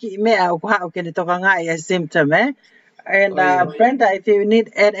upa ki me o ku ha o kini to ka nga ya symptom eh. And Oh, yeah. Brenda, if you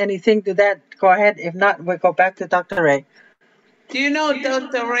need add anything to that, go ahead. If not, we'll go back to Dr. Ray. Do you know,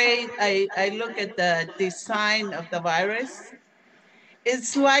 Dr. Ray, I look at the design of the virus.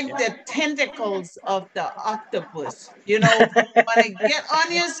 It's like the tentacles of the octopus. When it get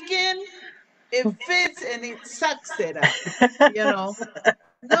on your skin, it fits and it sucks it up. You know.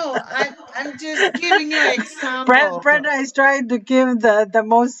 No, I'm just giving you an example. Brenda is trying to give the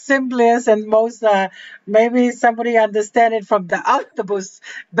most simplest and most maybe somebody understand it from the octopus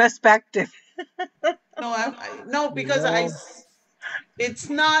perspective. No, no, You because know, it's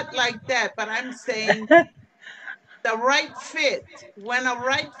not like that. But I'm saying the right fit. When a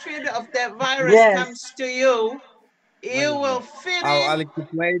right fit of that virus Yes. comes to you, wait, you will wait. fit I'll in.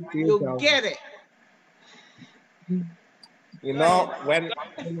 explain to you, You Calvin. get it. You Go know, ahead. when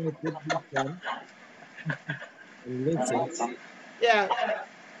I put this one and listen, Yeah.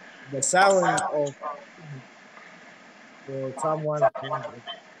 the sound of someone has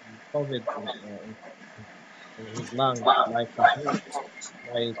COVID in his lung, like a horse,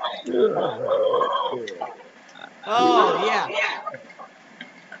 like Oh, yeah.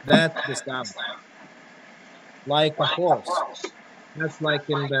 that's the sound, like a horse. That's like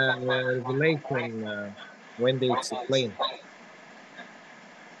in the Revelation when they explain.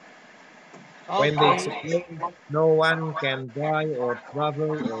 When they Okay. explain, no one can buy or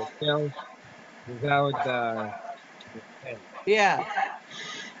travel or sell without the pen. Yeah.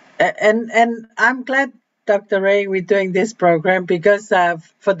 And I'm glad Dr. Ray, we're doing this program because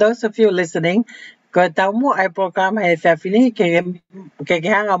for those of you listening, ko tamu ai program hai fafini ke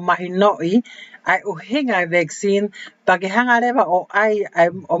hanga mahinoi ai uhinga vaccine pag hanga leva o ai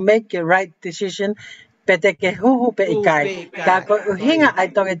o make the right decision pete ke huhu pe ikai ka ko uhinga ai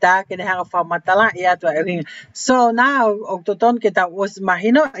to ta ke hanga fa matala ia to uhinga. So now oktoton ke ta was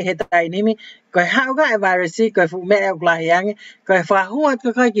mahino he ta nimi ko hauga virus ko fu me ogla yang ko fa huat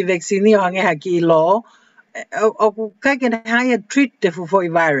ko ki vaccine hange ha ki lo o ka ke hanga treat the fu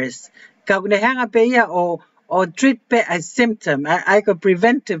virus ka ne hanga pe ia o treat pe a symptom ai ko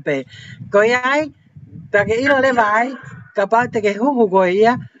preventive pe ko ai ta ke ilo le vai ka pa te ke hu go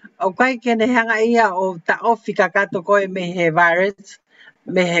ia o kai ke ne hanga ia o ta ofika ka to ko me he virus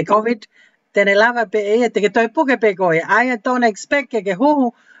me he covid te ne lava pe ia te ke toi puke pe ko ai don't expect ke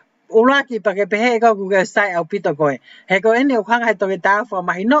hu uraki pa ke pehe ka ku ke sai au pito koe. He ko ene o hanga he toke tā wha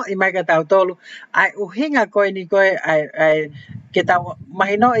mahino i mai ka tau tolu. Ai uhinga koe ni koe ai ke tau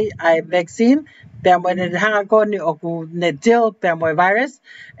mahino i ai vaccine. Pea mo ne hanga koe ni o ku ne deal pea mo virus.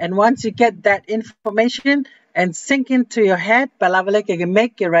 And once you get that information and sink into your head, palavale ke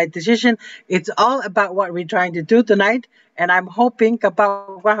make your right decision. It's all about what we're trying to do tonight. And I'm hoping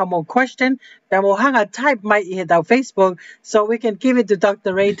kapag mo question, pea mo hanga type mai i he tau Facebook so we can give it to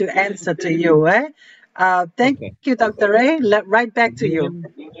Dr. Ray to answer to you. Thank Okay. you, Dr. Ray. Right back to you.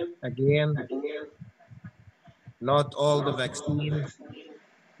 Again, not all the vaccine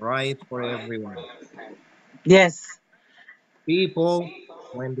right for everyone. Yes. People,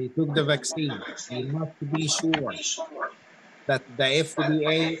 when they took the vaccine, they must be sure that the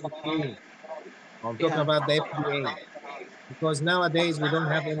FDA approved. I'm talking about the FDA because nowadays we don't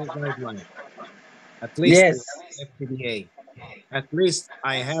have any guidelines. At least Yes. with FDA. At least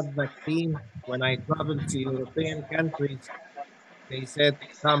I have vaccine when I travel to European countries. They said,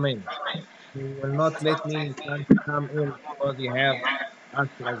 come in. They will not let me, you can't come in because you have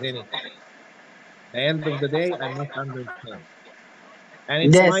AstraZeneca. At the end of the day, I must understand. And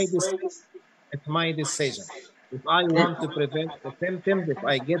Yes. it's my decision. If I want to prevent the symptoms, if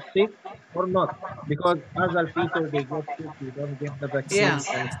I get sick or not. Because other people, they get sick, they don't get the vaccine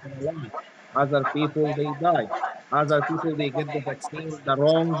and stay alive. Other people, they die. Other people, they get the vaccine, the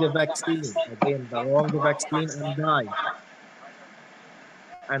wrong vaccine. Again, the wrong vaccine and die.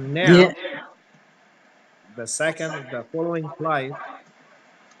 And Yeah. now, the following slide,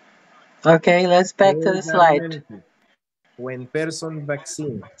 Okay, let's back to the slide. predominantly when person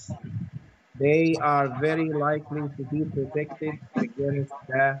vaccine, they are very likely to be protected against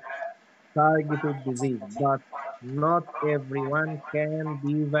the targeted disease, but not everyone can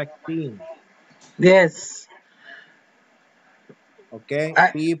be vaccinated. Yes. Okay,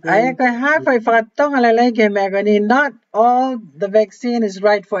 I people, can have a fatong alalay Magani. Not all the vaccine is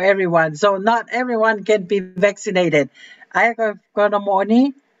right for everyone. So not everyone can be vaccinated. I got a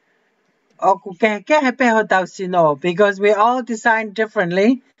money because we all designed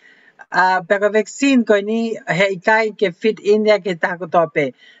differently. Pero vaccine ko ni ikai ke fit in ya ke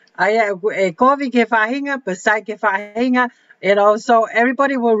takotope. Aya COVID ke fahinga, pesai ke fahinga, so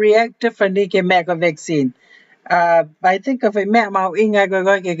everybody will react differently ke make a vaccine. I think of a me mau inga go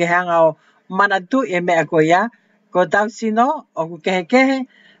ke hanga manatu e me ko ya ko tau sino o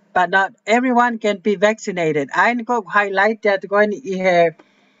but not everyone can be vaccinated. I go highlight that ko ni ihe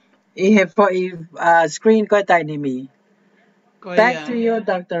for screen ko tiny me. Back to you,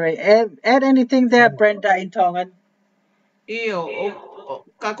 Dr. Ray. Add anything there, and Brenda, in Tongan?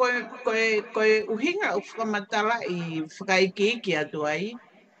 Ka koe uhinga u whakamatala i whakaiki atu ai.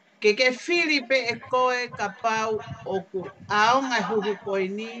 Ke Filipe e koe ka pau o ku aonga huhu koe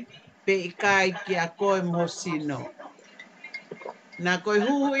ni pe i kai ki a koe mosino. Nā koe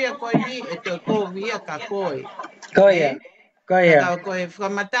huhu ia koe ni e toi kovi ia ka koe. Goya, Na Goya, ka koe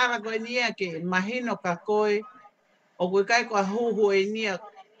whakamatala koe ni ke mahino ka koe o koe kai koe huhu e ni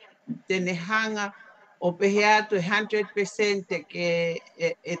tene hanga o pehe atu 100%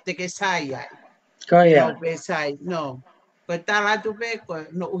 te ke sai ai. E au Goya. pe sai, no. Koe tala atu pe, koe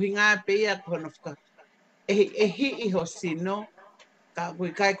no uhinga pe ia koe no whaka. E hi iho sino, ka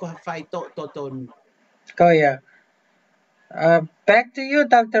koe kai koe whai to tonu. Goya. Back to you,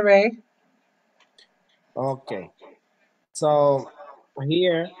 Dr. Ray. okay. So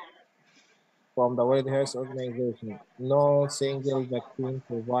here from the World Health Organization, no single vaccine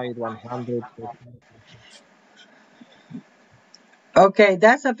provide 100% protection. Okay,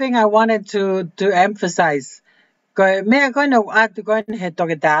 that's the thing I wanted to emphasize. Ko mea koe no atu koe he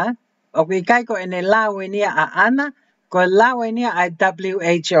toketa, o kui kai ko ene lawe nia a ana, ko lawe nia a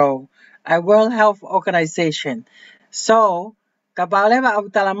WHO, a World Health Organization. So, Kapauleva au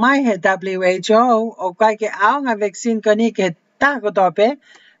talamai he WHO o kai ke ao nga vaccine kani ke tako tope.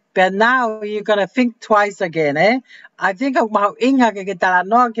 But now you're gonna think twice again, eh? I think of mau inga ke tala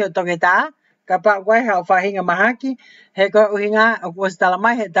no ke to ke ta kapa wai ha fa hinga mahaki he ko hinga was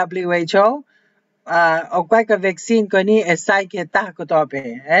talamai he WHO o kai ka vaccine kani e sai ke tako tope,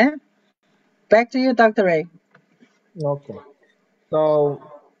 eh? Back to you, Dr. Ray. Okay. So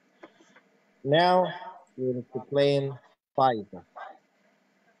now we'll explain Pfizer.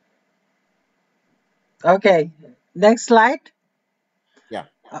 Okay, next slide. Yeah.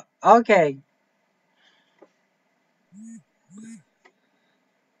 Okay.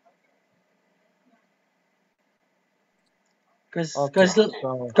 Okay. So,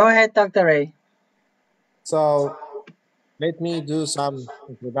 Go ahead, Dr. Ray. so let me do some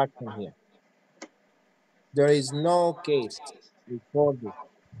introduction here. There is no case recorded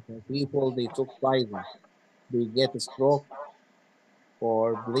for people they took Pfizer. They get a stroke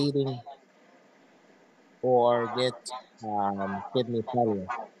or bleeding or get kidney failure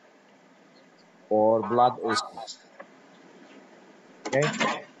or blood issue. Okay,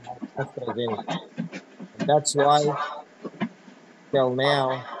 AstraZeneca. And that's why till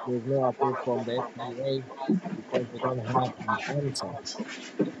now there's no approval from the FDA because they don't have an answer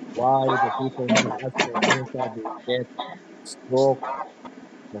why the people who have AstraZeneca they get stroke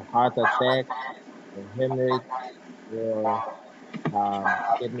or heart attack or hemorrhage or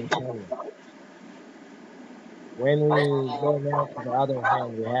kidney failure. When we go now to the other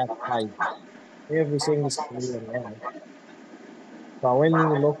hand, we have Pfizer. Everything is clear now. So when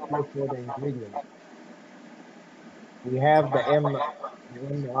we look here for the ingredients, we have the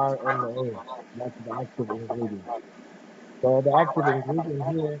mRNA, that's the active ingredient. So the active ingredient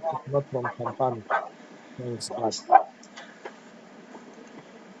here is not from company, thanks God.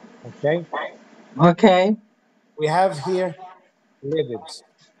 Okay, Okay. we have here lipids.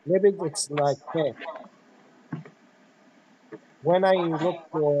 Lipids, it's like fat. When I look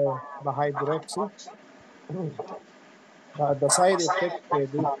for the hydroxy, the side effect for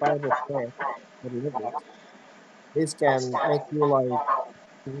this type of fat, the lipids, this can make you like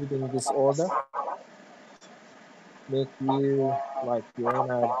eating disorder, make you like you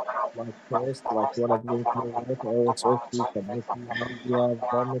wanna like thirst, like you wanna drink more water, or it's also can make you nausea,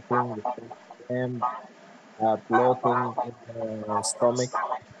 vomiting, and bloating in the stomach.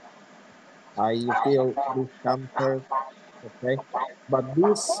 You feel discomfort, okay? But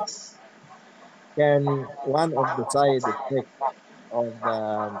this can one of the side effects of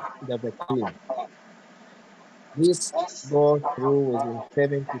the vaccine. This goes through within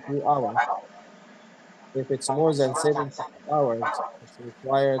 72 hours. If it's more than 72 hours, it's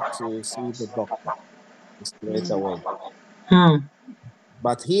required to see the doctor straight away. Hmm.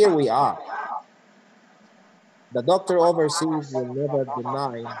 But here we are. The doctor overseas will never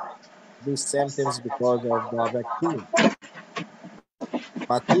deny these symptoms because of the vaccine.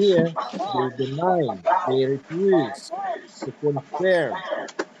 But here, they deny, they refuse to confirm.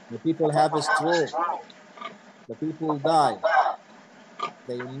 The people have a stroke, the people die.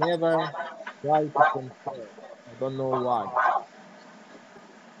 They never try to confirm. I don't know why.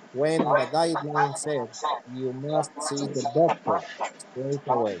 When the guideline said you must see the doctor straight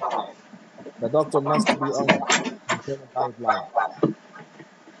away, the doctor must be honest and tell a guideline.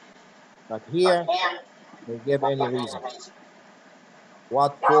 But here, they give any reason.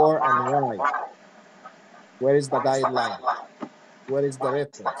 What for and why? Where is the guideline? Where is the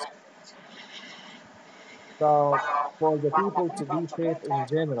reference? So, for the people to be safe in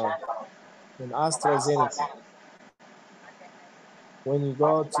general, in AstraZeneca, when you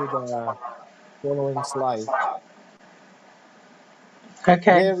go to the following slide,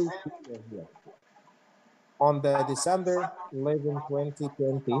 Okay. very clear here. On the December 11,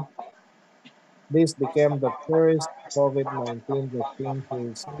 2020, this became the first COVID-19 vaccine to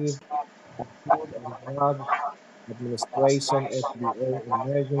receive a Food and Drug Administration FDA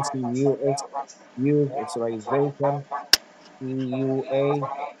Emergency U.S. Use Authorization EUA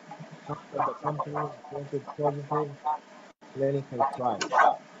after the company reported positive clinical trial.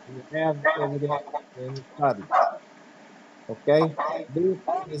 We have evidence in study. Okay, this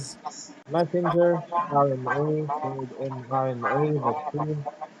is messenger RNA called mRNA vaccine,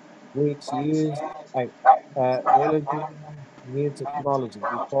 which use a, relatively new technology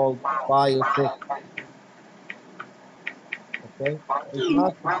we call biotech. Okay, it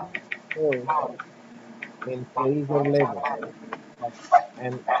must be stored in freezer level, but,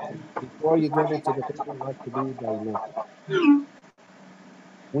 and before you give it to the people, it has to be diluted.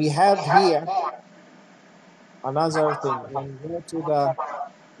 We have here another thing. When you go to the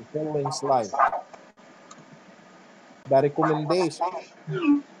following slide, the recommendation.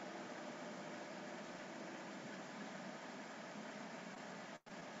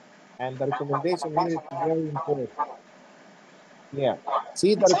 And the recommendation here is very important. Yeah.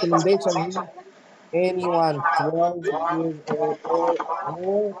 See the recommendation here? Anyone 12 years old or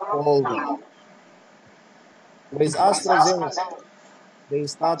more older. With AstraZeneca, they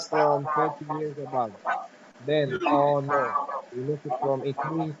start from 30 years above. Then, oh no, we make it from 18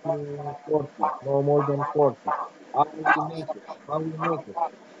 to 40, no more than 40. How we make it? How we make it?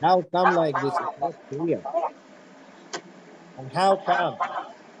 How come like this? It's not clear. And how come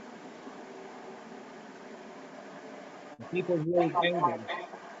the people here is angry?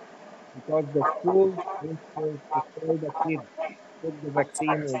 Because the school is to tell the kids take the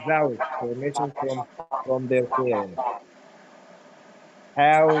vaccine without permission from their parents.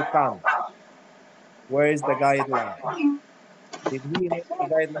 How come? Where is the guideline? Did we make the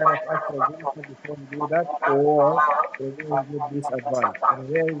guideline of AstraZeneca before we do that, or did we give this advice? And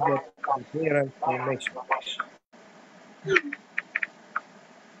where is the parents' permission?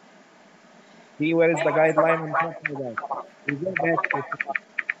 See where is the guideline on top of that? We go back to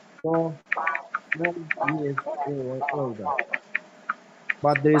so 12 years or older.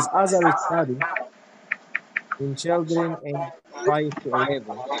 But there is other study in children aged 5 to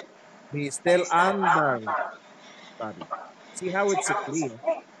 11. They still under study. See how it's clear?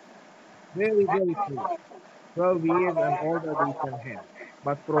 Very, very clear. 12 years and older they can have.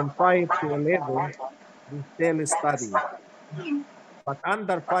 But from 5 to 11, they still study. But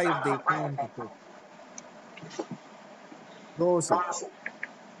under 5, they can't take doses.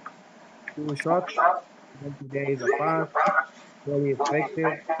 2 shots, 20 days apart, fully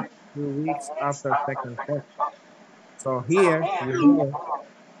effective, 2 weeks after second shot. So here, you know,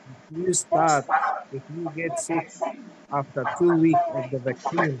 you start, if you get sick after 2 weeks of the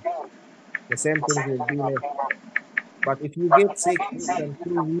vaccine, the symptoms will be less. But if you get sick less than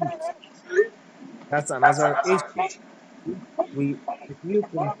 2 weeks, that's another issue. We, if you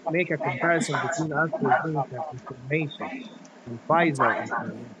can make a comparison between AstraZeneca information and Pfizer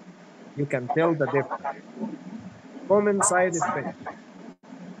information, you can tell the difference. Common side effects.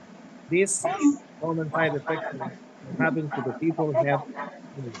 This common side effect can happen to the people who have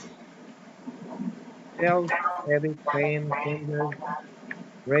chills, headache, pain, fingers,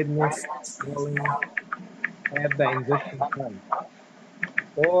 redness, swelling at the injection site,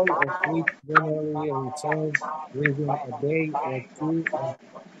 all of which generally resolve within a day or two of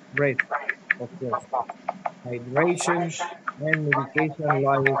rest, of rest. Hydration and medication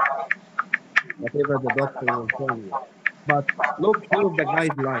like whatever the doctor will tell you. But look here the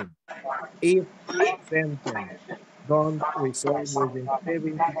guideline. If symptoms don't resolve within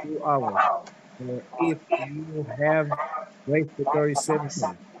 72 hours, or if you have respiratory symptoms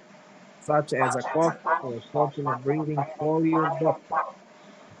such as a cough or shortness of breathing, call your doctor.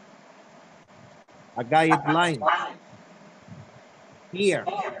 A guideline. Here,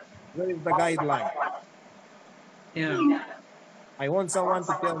 where is the guideline? Yeah. I want someone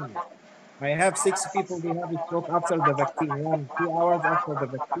to tell me. I have 6 people, they have a stroke after the vaccine. One, 2 hours after the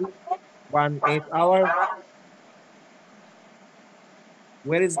vaccine. One, 8 hours.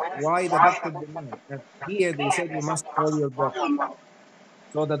 Where is, why the doctor denied? And here they said you must call your doctor.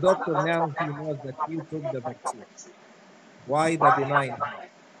 So the doctor now, he knows that you took the vaccine. Why the denying?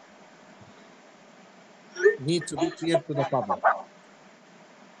 Need to be clear to the public.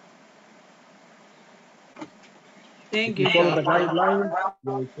 If Thank you you, follow the doctor. guidelines,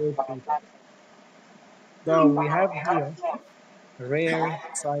 you will save people. So we have here rare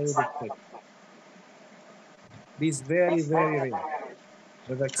side effects. This very, very rare.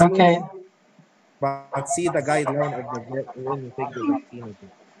 The vaccine, Okay. but see the guideline of the when you take the vaccine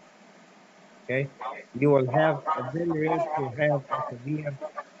again. Okay, you will have a very rare to have a severe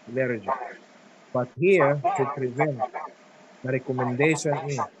allergy. But here to prevent, the recommendation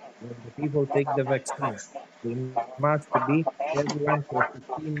is when the people take the vaccine, they must be everyone for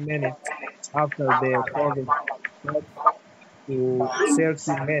 15 minutes after their COVID shot to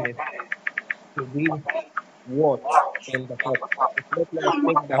 30 minutes to be watched in the hospital. It's not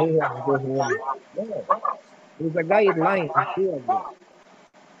like take the whole and go home. No, there's a guideline here.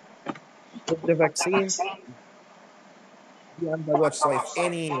 Take the vaccine, be on the watch. So if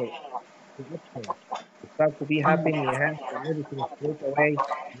any reaction start to be happening, you have the medicine straight away,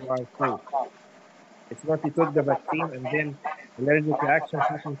 you are safe. It's not you took the vaccine and then allergic reaction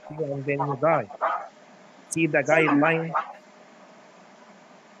happens to you and then you die. See the guideline,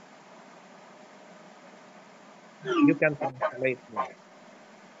 you can translate that.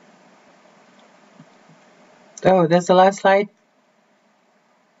 Oh, that's the last slide.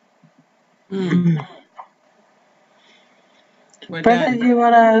 Mm. We're Brenda, done.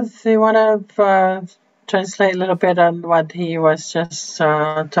 you wanna translate a little bit on what he was just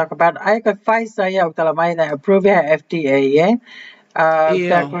talk about? I got five saya og talamay na approve ya FDA yeah. Iyo.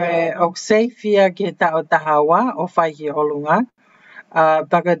 Bagwe og safia kita o tahawa o fai hi olunga.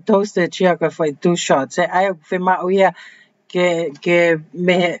 Baga toasted chia ko foi 2 shots. Ai fe ma uia ke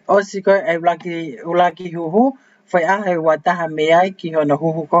me osiko e ulaki huhu foi ahe wa taha me ai ki hono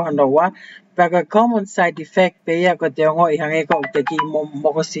huhu ko hono wa. Baga common side effect pe ia ko te ongo i hange ko te ki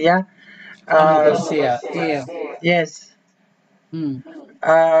mokosia. Amokosia. Iyo. Yes. Mm.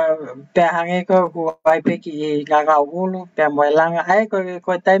 Pe hange ko ku ai pe ki i nganga ulu pe mo langa ai ko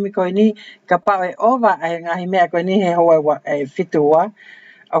taimi ko ni ka pa e ova ai ngahi mea ko ni he hoa wa e fitua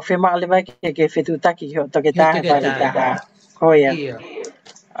au fe ma le mai ke fitu taki ho to ke Hio ta te ba le tai. ta ko ia Iyo.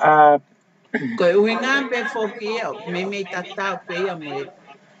 Ko uhinga pe foki ia. Me me tatau pe ia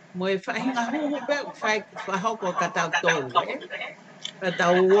mo e whahinga huhu pe whahoko ka tau tōu, Pa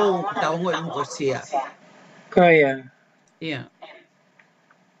tau o tau ngoi mokosia. ko ia Ia.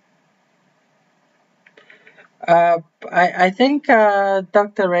 I think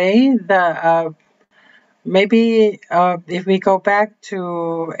Dr. Ray the maybe if we go back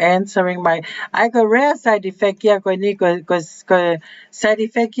to answering my I got rare side effect ya ko ni ko side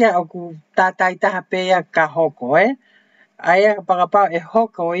effect ya o ku tatai ta pe ya ka hoko aya pa e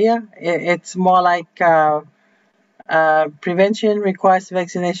hoko ya it's more like prevention requires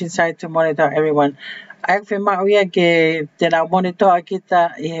vaccination site to monitor everyone. Ai fe ma uia ke te na monitor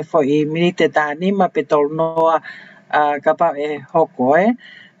kita I fo I minite ta anima pe tol noa ka pa e hoko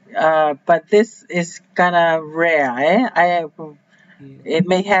but this is kind of rare it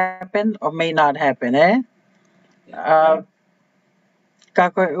may happen or may not happen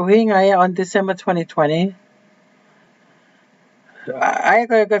kako uhinga on December 2020 ai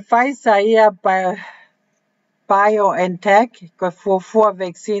ko Pfizer ia BioNTech ko for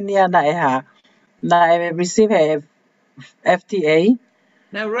vaccine ia na receive a FDA.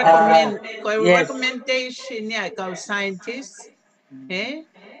 Now Yes. recommendation yeah, go scientists,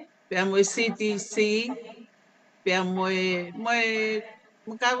 Pia mo CDC, pia mo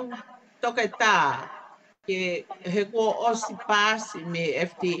kau toke tā ke he ko osi pasi me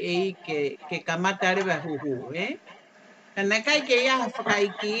FDA ke kamata rewa huhu, Kana kai ke ia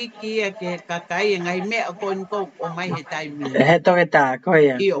whakaiki ke kakai ngai mea ko nko o mai he taimini. He toke tā, ko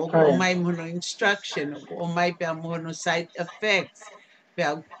ia. I o mai mono instruction, o mai pia mono side effects,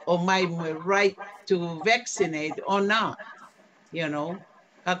 pia o mai mo right to vaccinate or not,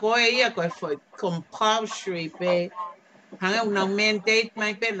 Ka koe ia koe foi compulsory pe, hanga una mandate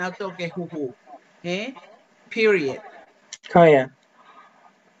mai pe na toke huhu, period. Ko ia.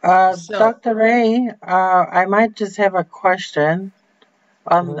 So, Dr. Ray, I might just have a question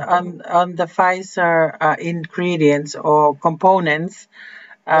on the Pfizer ingredients or components.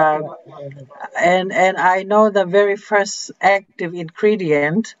 Yeah, Uh, yeah. Go ahead. and I know the very first active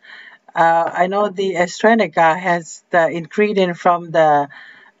ingredient. I know the AstraZeneca has the ingredient from the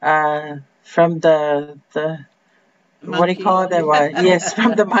what do you monkey. call that one? Yes,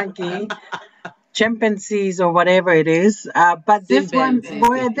 from the monkey, chimpanzees or whatever it is. But this one,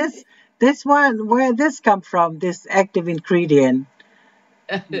 Chimpanzees. where this come from? This active ingredient,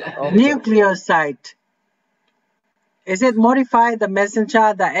 Okay. nucleoside. Is it modified the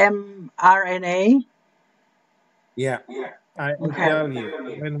messenger, the mRNA? Yeah, I Okay. tell you,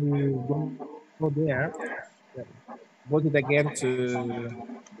 when we go there, yeah, put it again to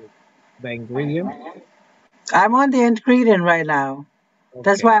the ingredient I'm on the ingredient right now.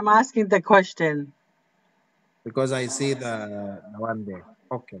 That's why okay I'm asking the question. because I see the one there.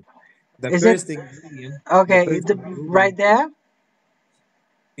 Okay, the Is it first ingredient, the okay? first ingredient. Right there?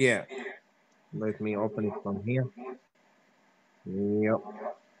 Yeah, let me open it from here. Yep,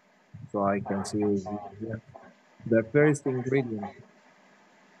 so I can see it here. The first ingredient,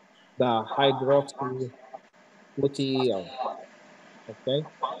 the hydroxy glutathione. Okay,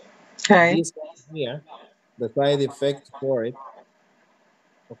 Okay. this one here, the side effect for it.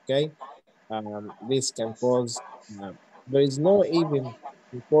 Okay, this can cause. There is no even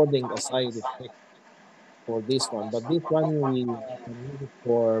recording a side effect for this one, but this one we can use it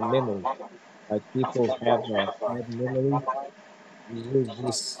for memory. Like people have a bad memory, we use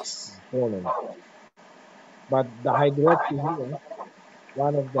this component. But the hydroxy here,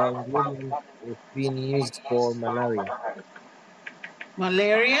 one of the ingredients is being used for malaria.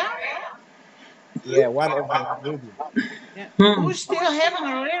 Malaria? Yeah, one of the ingredients. Yeah. Hmm. Who still have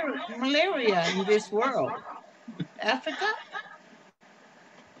malaria in this world? Africa?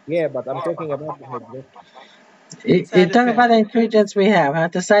 Yeah, but I'm talking about the hydroxy. You Side talk about effect. the ingredients we have, huh?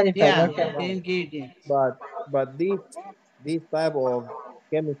 The side effect. Yeah, Okay. the ingredients. But this This type of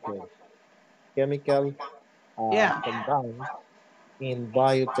chemical Yeah. compound in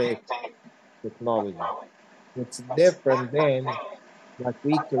biotech technology. It's different than what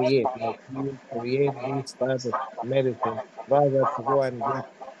we create. Like we create this type of medicine rather to go and get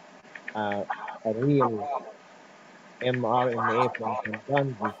uh, a real mRNA from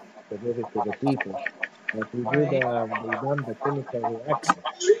chimpanzees to give it to the people. But Right. they done the chemical reaction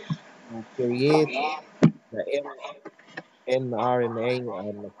to create the mRNA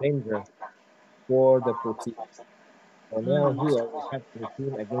messenger for the protein. So now Mm, here we have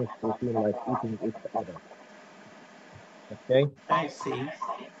protein against protein like eating each other. Okay? I see.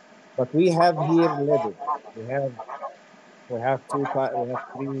 But we have here lipid. We have we have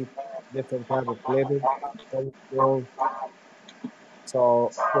three different type of lipid, cholesterol.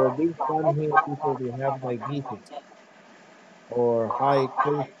 So for this one here, people they have diabetes or high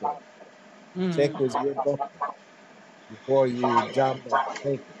cholesterol. Check Mm, with your doctor before you jump and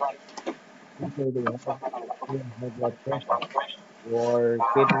take it. People they have high blood pressure or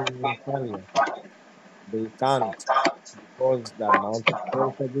kidney failure. They can't because the amount of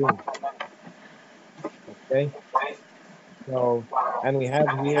salt again. Okay, so and we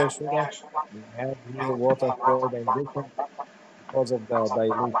have here sugar. We have here water for the injection because of the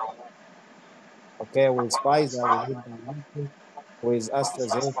dilution. Okay, with Pfizer we need dilution. With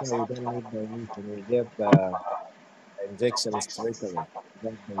AstraZeneca we don't need dilution. We get the injection straight away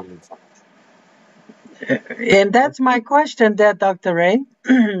without dilution. And that's my question there, Dr. Ray,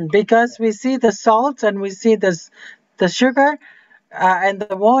 because we see the salt and we see the sugar and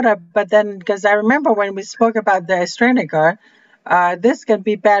the water, but then because I remember when we spoke about the Astranica, this can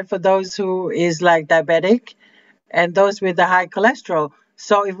be bad for those who is like diabetic and those with the high cholesterol.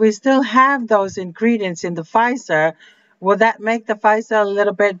 So if we still have those ingredients in the Pfizer, will that make the Pfizer a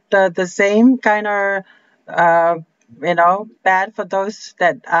little bit the same kind of, uh, bad for those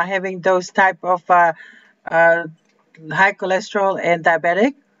that are having those type of uh, high cholesterol and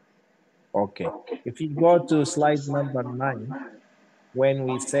diabetic? Okay, if you go to slide number 9, when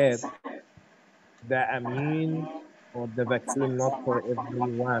we said the immune or the vaccine not for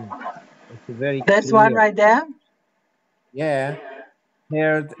everyone, it's very There's one clear. right there. Yeah,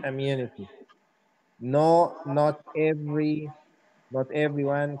 herd immunity. No, not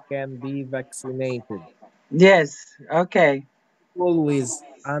everyone can be vaccinated. Yes. Okay. People with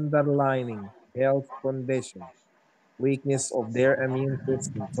underlying health condition, weakness of their immune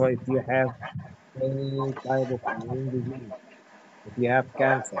system. So if you have any type of immune disease, if you have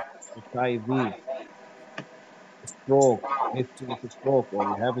cancer, HIV, stroke, history of stroke, or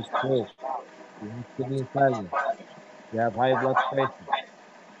you have a stroke, you have kidney failure, you have high blood pressure,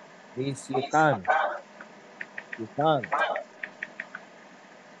 this you can't.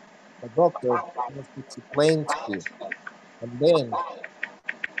 The doctor must explain to you. And then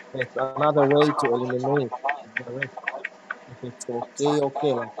it's another way to eliminate the risk. If it's okay,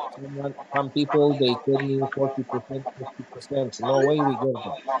 okay. Like some people, they kidney 40%, 50%. No way we give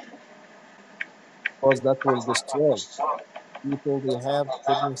them because that will destroy. People, they have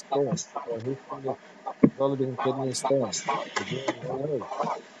kidney stone or history of developing kidney stone. Again, no way.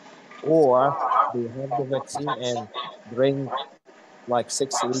 Or they have the vaccine and drink like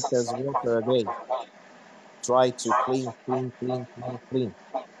 6 liters water a day. Try to clean, clean, clean, clean, clean.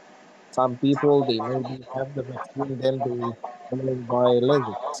 Some people they maybe have the vaccine, then they going by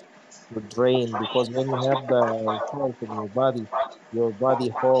lizards to drain because when you have the salt in your body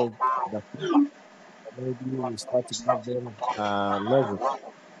hold the food. Maybe we start to give them lizards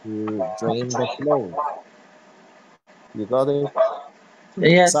to drain the flow. You got it?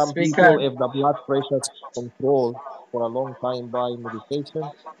 Yes, Some we people, could. if the blood pressure is controlled for a long time by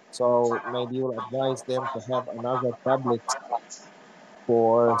medication, so maybe you'll advise them to have another tablet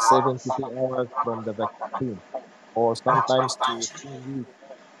for 72 hours from the vaccine, or sometimes to 2 weeks,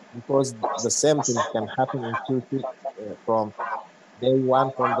 because the symptoms can happen in from day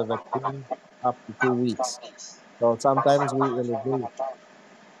one from the vaccine up to 2 weeks. So sometimes we elevate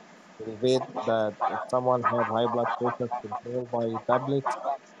that if someone have high blood pressure controlled by tablets,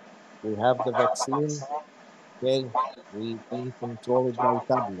 we have the vaccine, okay, we control it by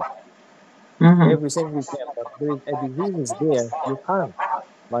tablet. Hmm. Everything we can, but there is a disease is there, you can't.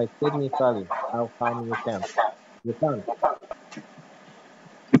 Like kidney failure, how come you can't? You can't.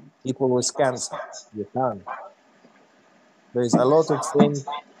 People with cancer, you can't. There is a lot of things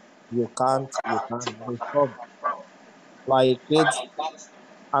you can't. They stop. Like kids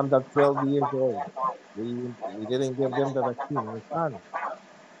under 12 years old, we didn't give them the vaccine. You can't.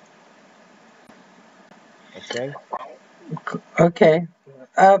 Okay. Okay.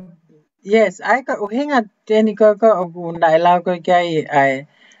 Uh, Yes, I got hinga teni ko nailau ko kay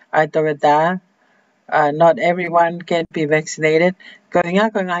I togata. Not everyone can be vaccinated. Ko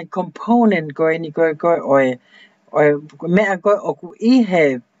hinga ko ngai component ko ni ko o me ko oku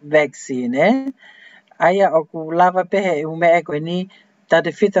ihe vaccine aya oku lava pehe ume ko ni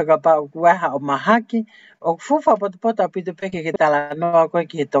tate fita ka pa oku aha o mahaki o fufa pot pitu peke ke tala no ko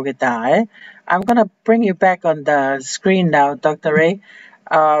ki togeta. I'm gonna bring you back on the screen now, Dr. Ray.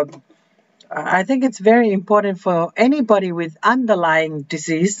 Um, I think it's very important for anybody with underlying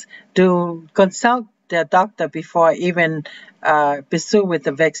disease to consult their doctor before even pursue with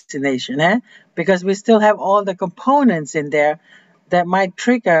the vaccination, because we still have all the components in there that might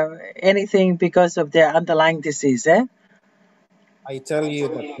trigger anything because of their underlying disease. I tell you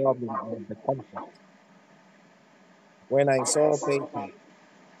the problem or the conflict. When I saw a patient,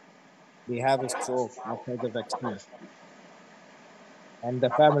 they have a stroke after the vaccine, and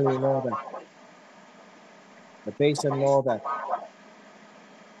the family know that, the patient know that,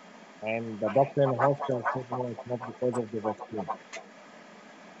 and the doctor in the hospital said no, it's not because of the vaccine.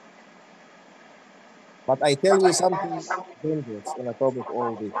 But I tell you something dangerous on the top of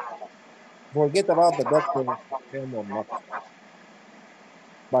all this. Forget about the doctor confirm or not.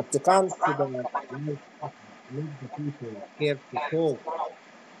 But to come to the right topic, make the people scared to talk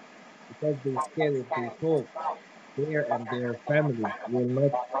because they scared if they talk, their and their family will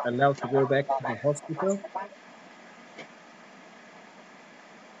not allowed to go back to the hospital.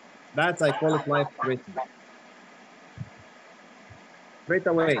 That I call it life threatening. Straight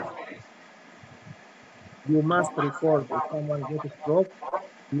away, you must record if someone gets a stroke.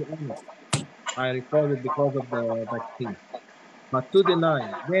 Be honest. I record it because of the vaccine. But to deny,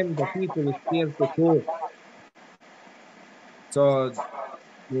 then the people is scared to talk. So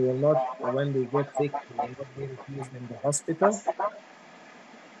they will not, when they get sick, they will not be refused in the hospital.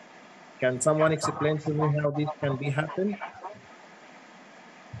 Can someone explain to me how this can be happen?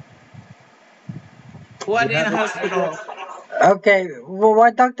 You What in have the any idea? hospital? Okay, well,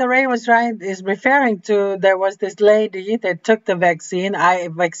 what Dr. Ray was trying is referring to, there was this lady that took the vaccine. I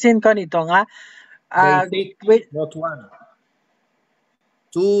vaccine ko ni Tonga. They Uh, sick, with, not one.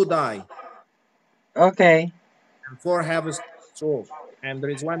 Two die, okay. and four have a stroke, and there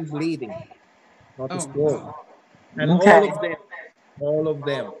is one bleeding, not a Oh, stroke. And Okay. all of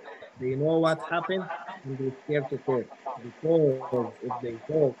them, they know what happened, and they're scared to talk. Because if they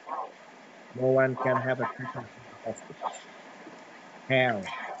talk, no one can have a treatment in the hospital. How?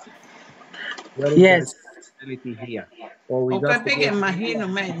 Where is the Yes. responsibility here? Or we o ka just peke give mahino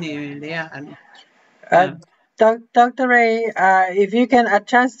me ni lea ani. Uh, Yeah. Dr. Ray, if you can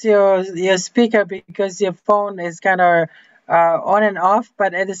adjust your speaker because your phone is kind of on and off,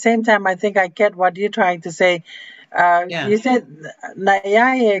 but at the same time, I think I get what you're trying to say. Yeah. You said na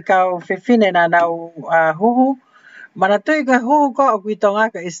iae kau fifine na huhu. Manatui ka huhu ko o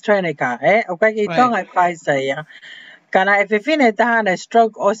kuitonga ka Australia o ka Right. itonga Pfizer ya. Kana e whiwhine taha na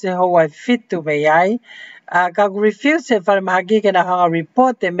stroke o se hoa fitu me ai. Ka refuse e whare mahagi ke na hanga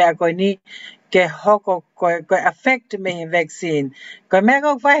report te mea koe ni ke hoko koe affect me vaccine. Koe mea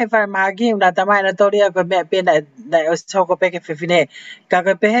koe whahe whare mahagi una tamai na toria koe mea pena na o se hoko peke whiwhine. Ka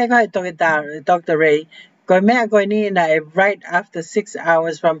koe pehe koe toke ta Dr. Ray. Koe mea koe ni na right after 6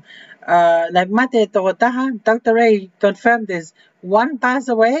 hours from na mate toko taha. Dr. Ray confirmed this. One pass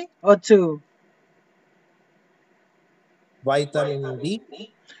away or two? vitamin D.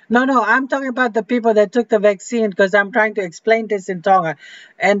 No, no, I'm talking about the people that took the vaccine because I'm trying to explain this in Tonga.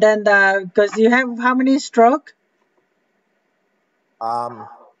 And then, because you have how many stroke?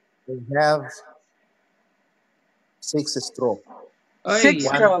 They have six stroke, Six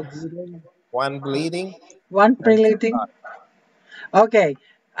Oi. one strokes. bleeding, one bleeding, One and two bleeding. die. Okay.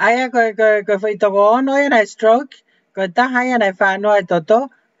 Aya ko foi to ono na stroke. Ko ta haya na fa no toto.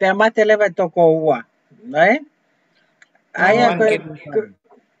 Pe mate leva to ko ua. Right? And Aya Oh. one ko kidney failure.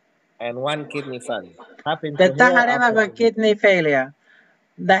 And one kidney failure. Happened the to ta her hareva after ko the vaccine. kidney failure.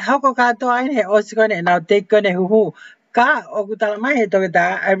 Na hoko kato ai he osiko ne na te kone huhu. Ka o kutala mai he toke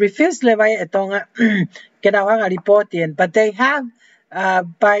ta, I refuse le vai e tonga ke na wanga report in, but they have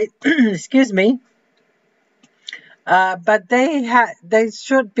by excuse me, but they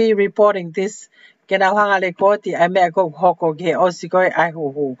should be reporting this ke na wanga le koti ai mea ko hoko ke osiko ai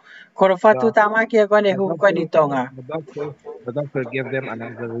huhu. Koro fatu No, tama ke kone the huhu doctor, koni tonga. the doctor, the doctor gave them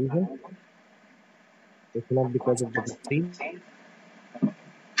another reason. It's not because of the vaccine.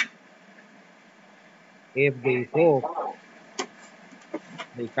 If they talk,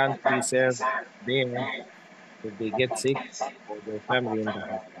 they can't be served there if they get sick or their family in the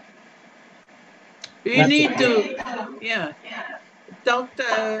hospital. You That's it. need to, yeah.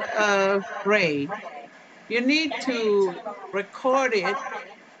 Dr. Ray, you need to record it,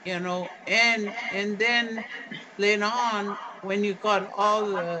 and then later on, when you got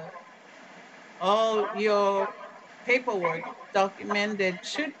all your paperwork documented,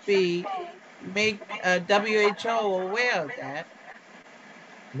 should be make WHO aware of that.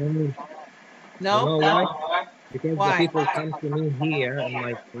 No, you No? know why? Because the Why? people come to me here in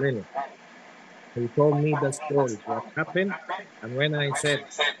my clinic. They told me the stories, what happened. And when I said,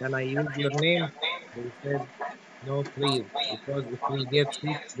 can I use your name? They said, no, please, because if we get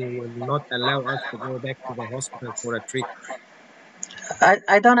sick, they will not allow us to go back to the hospital for a treatment.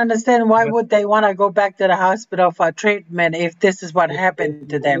 I don't understand why But would they want to go back to the hospital for treatment if this is what if happened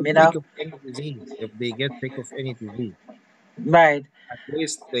to they them, get sick of any disease, if they get sick of any disease, Right. at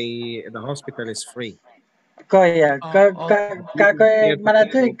least the hospital is free. Koya. Oh, If Ka people koy stay to manatui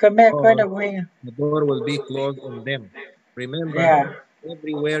people ka me koy because na wing. the door will be closed on them. Remember, Yeah.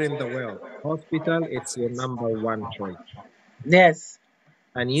 everywhere in the world, hospital, it's your number one choice. Yes.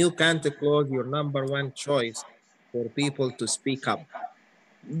 And you can't close your number one choice for people to speak up.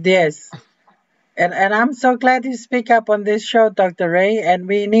 Yes. And I'm so glad you speak up on this show, Dr. Ray. And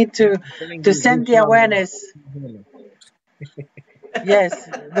we need I'm telling to you send this the one in awareness. Yes,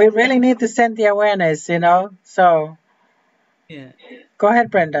 we really need to send the awareness, So yeah. go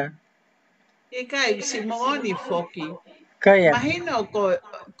ahead, Brenda. Ika si mooni foki. Koya. Mahino ko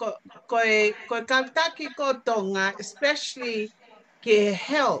kautaki ko Tonga, especially ke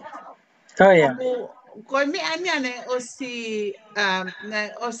health. Koya. Ko mea ne o si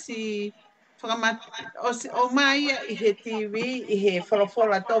o si whakamat o si o mai I he TV I he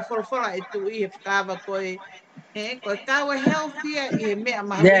wholofola e tu I he whakawa ko kawa healthia I he mea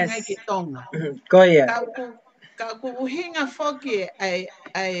mahuinga Yes. ki Tonga. Koya. Ka ku uhinga foki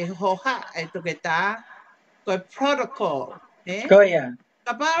ai hoha ai toke tā ko protocol. Koya.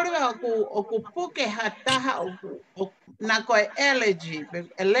 Ka paru o ku puke hataha na koe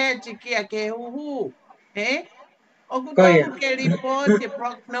allergy kia ke huhu. O ku Koya. tonu ke report te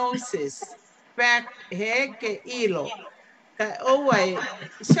prognosis back ke ilo. Ka owai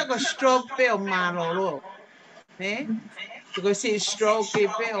saka stroke pe o maroro. Because si stroke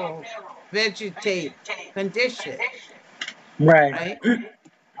pe o vegetate condition, Right. right?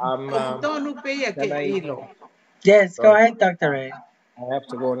 Um, O ku um, tonu pe ke can I? ilo. Yes, go Sorry, ahead, Dr. Ray. I have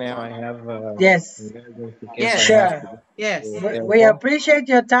to go now. I have Yes. emergency case I Yes, have Sure. to go yes. there We for. appreciate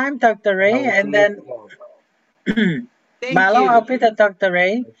your time, Dr. And I Ray. will see And you then tomorrow. Thank Malo you. apita Dr.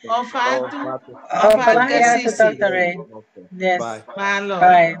 Ray. Okay. O Oh, fatu, Father, o O fatu thank ka you. palaya to sisi. Dr. Ray. Okay. Yes. Bye. Malo.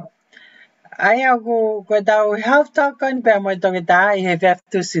 Bye. Ayaw ko daw health talk kan pa mo itong ita I have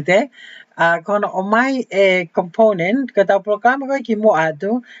to si de kono o mai component ka daw programa ko kimo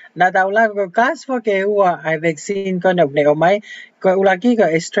ato na daw lang ko class for ke ua ay vaccine ko no ne o mai ko ulagi ko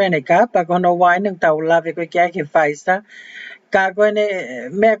AstraZeneca pa kono wine ng daw lave ko kaya ki Pfizer ka ko ne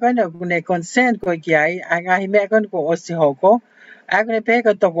me ko ne consent ko kaya ang ahi me ko o si hoko ako ne pe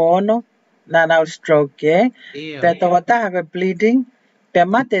ko to ko ono na stroke ke Ew. pe to ta ha bleeding pe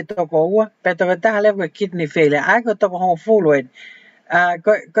mate to ko ua pe to ta ha le ko kidney failure ai ko to ko ho fluid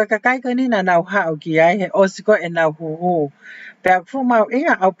ko ka kai ko ni na ha o ki ai he o si ko e hu hu pe fu ma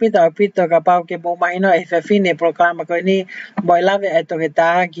inga au pito ka pau ke mo mai no e fe fine programa ko ni mo lave e to ke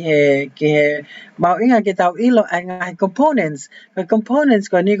ta ki he ma inga ke tau ilo ai ngai components ko components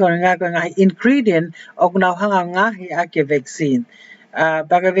ko ni ko nga ko ngai ingredient o na hanga ngahi a ke vaccine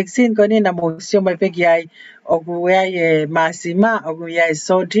baka vaccine ko ni na mo sio mai pe ki ai o ku ai masima o ku ai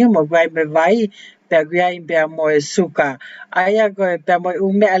sodium o ku ai me vai pe ku ai pe mo suka aya ko pe mo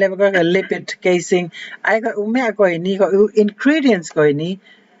ume ale ko lipid casing ai ko ume ko ni ko ingredients ko ni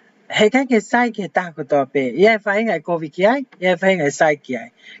he ka ke sai ke ta ko to pe ye fa inga ko vi ki ai ye fa inga sai ki ai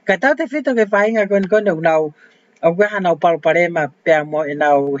ka ta te fito ke fa inga ko no nau o ku ha nau pal parema pe mo in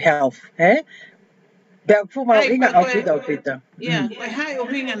our health pe fu ma Ai, inga koe, au pita koe hai o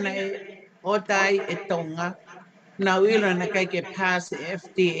hinga nei o tai e Tonga. Na wila na kai ke pass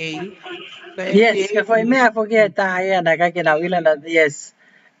FDA. Ko Yes, FDA, que foi me forget na ka na wila na yes.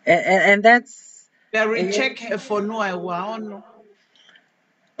 And that's very eh, check he Fonua e waono.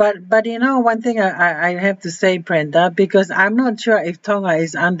 but one thing I have to say, Brenda, because I'm not sure if Tonga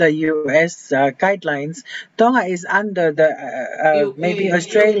is under U.S. Guidelines. Tonga is under the maybe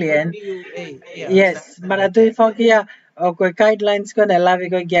Australian. Yeah, Yes, something like maratui that. fokia o ko guidelines ko na labi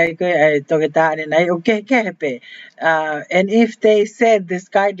ko gyai ko togeta ni nai okay kepe. And if they said these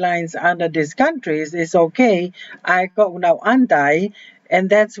guidelines under these countries is okay, I ko now andai and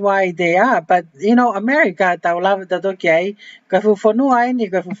that's why they are. But you know, America tau lava tato kiai ka fufonua ni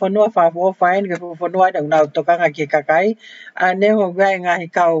ka fufonua fa wo fa ni ka fufonua dang nau to kanga ki kakai ne ho gai nga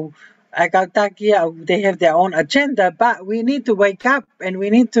hikau Akautakia, they have their own agenda, but we need to wake up and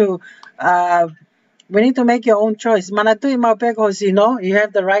uh, we need to make your own choice. Manatui mapekos, you know, you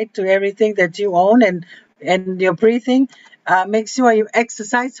have the right to everything that you own and your breathing. Make sure you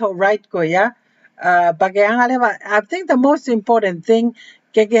exercise how right ko ya. I think the most important thing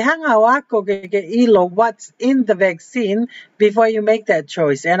kekehanga wako ilo what's in the vaccine before you make that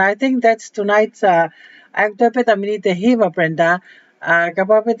choice. And I think that's tonight's Agtopeta minite hiva Brenda.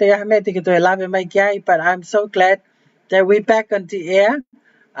 Kapapita yahmeti kito elave mai kiai, but I'm so glad that we're back on the air.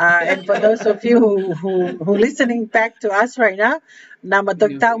 And for those of you who listening back to us right now, nama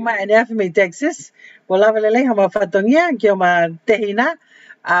doktauma and FME Texas, wala lele hama fatongia kioma tehina,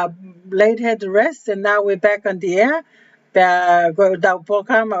 laid head to rest, and now we're back on the air. Go down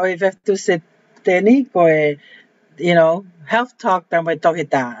program or if to sit teni ko you know health talk tama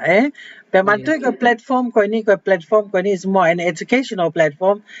tokita Pe mantu ko platform ko ni is more an educational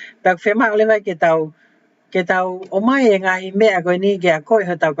platform. Pe fema oliva kita omai nga ime ako ni ke ako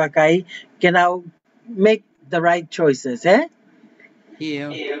tau kakai kita make the right choices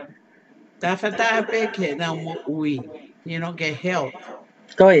Yeah. Tawhataha peke na mo ui. You know, get health.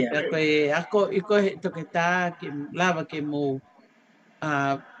 Ko ia. Ako iko he toke tā ke lava ke mo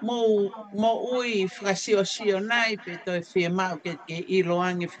ui whakasio nai pe toi whia ke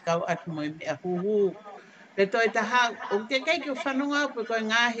iloangi whikau atu mo i mea huhu. Pe toi taha, o te kai ke whanunga pe koe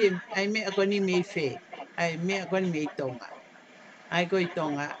ngahi ai mea koe ni mei whē. Ai mea koe ni mei tonga. Ai koe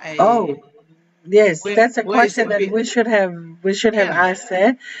tonga. Oh, yes, that's a Where is question it? that we should have Yeah. asked,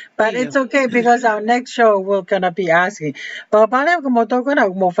 but Yeah. it's okay because our next show we're gonna be asking. But pale ko mo to ko na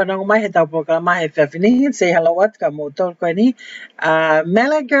mo fanang mai heta programa he fefini say hello what ka mo to ko ni.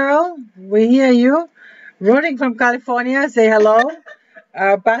 Mela girl, we hear you. Rooting from California, say hello.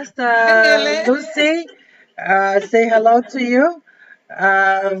 Hi, Pastor Mele. Lucy, say hello to you.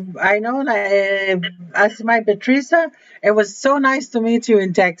 I know Asmai Patricia, it was so nice to meet you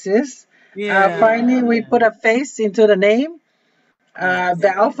in Texas. Yeah. Finally, we put a face into the name. Yes.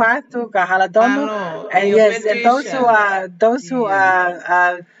 Be'ofatu kahaladono. Hello. And Yo, yes, and Patricia. those who Yeah.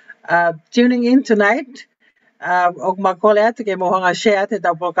 are tuning in tonight, og makole atu ke mohanga share te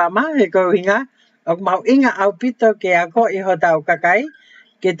tau programa he ko hinga og mau inga au pito ke ako I ho tau kakai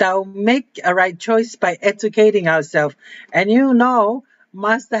ke tau make a right choice by educating ourselves. And you know,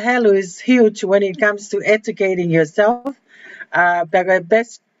 Master Hello is huge when it comes to educating yourself. The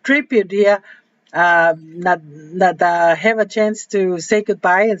best tribute here, that have a chance to say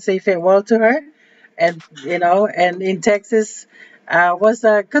goodbye and say farewell to her, and and in Texas, was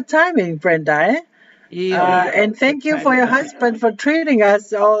a good timing, Brenda. Yo. And Good thank you for your timing. husband for treating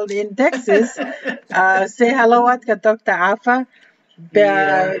us all in Texas. Say hello at ka Dr. Afa.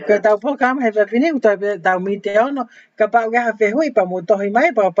 Yeah. Ka tau po kam he vini tau mi te ono ka pau ga he hui pa mo tohi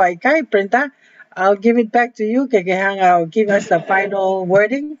mai pa pa kai Brenda. I'll give it back to you. Ke I'll give us the final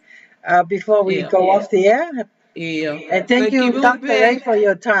wording before we Yo. go off the air. Yo. And thank Koe ki you, Dr. Ray, mupe. for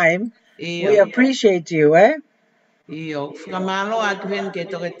your time. We Yo. appreciate you, Iyo, whakamalo atu hen ke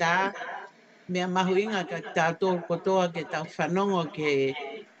toke tā, mea mahuinga ka tātou kotoa ke tau whanongo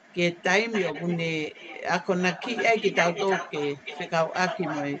ke taimi o kune ako na ki ai ki tātou ke whekau aki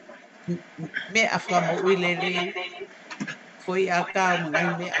mai. Me a whamo uilele, foi a kāo mga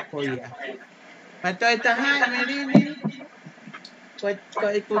me a koia. Ma toi taha Emeline, ko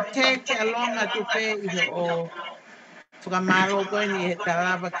e ko te ke alonga tu pe iho o whakamalo koe ni he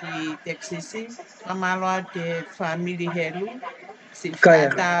talawa ki Texasi, whakamalo a ke family helu, si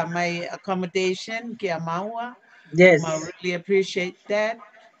Koya. whakata my accommodation ki a maua. Ma Yes. really appreciate that.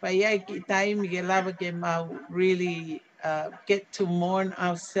 But yeah, time ke lava ke ma really get to mourn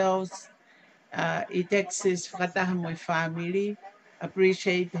ourselves. I Texas whakataha mo family.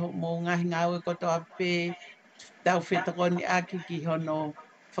 Appreciate mo ngahi ngawe koto ape tau whetako ni aki ki hono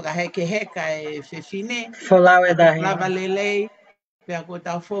whakaheke heka e whewhine. Folawe Ako dahi. lava lelei. Pea ko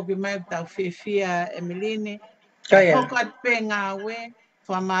tau whoki mai, tau whiwhia Emeline. Ka Koya. hokat pe ngā we,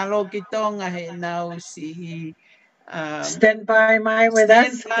 whamalo ki tonga he nau si Stand by my with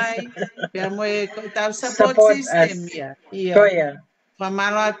stand us. by, pea moe ko tau support Support system us. ia. Ia, Koya.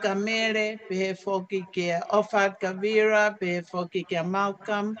 whamalo at ka mere, pe he whoki ke Ofat ka Vera, pe he whoki ke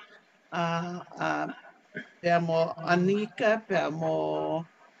Malcolm, pea mo Anika, pea mo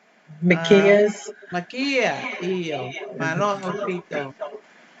Makias. Makia, iyo, malo au pito.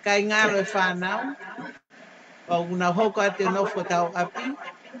 Kai ngalo e whanau, o una hoko ate nofo tau api,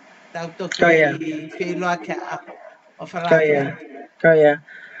 tau toke Koya. I wheloa ke aho, o whalawhi Koya. atu. Oh yeah.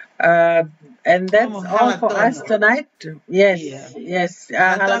 And that's Como all for us halatono. tonight. Yes, Yeah. yes.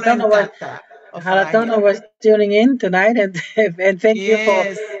 Halatono and tata. O Halatono falahia. was tuning in tonight, and and thank you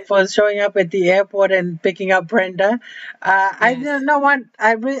Yes. for showing up at the airport and picking up Brenda. I Yes. don't know what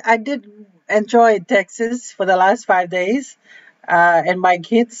I did enjoy Texas for the last 5 days, and my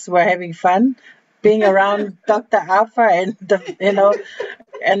kids were having fun being around Dr. Alpha and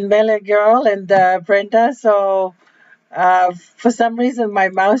and Mele girl and Brenda. So for some reason, my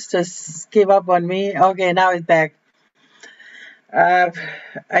mouse just gave up on me. Okay, now it's back. Uh,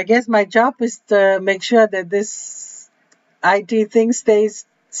 I guess my job is to make sure that this IT thing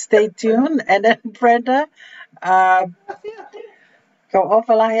stay tuned. And then Brenda, uh, kau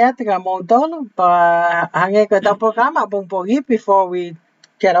offer lah ya tengah mau tol pa hangi ko tau programa bung pogi before we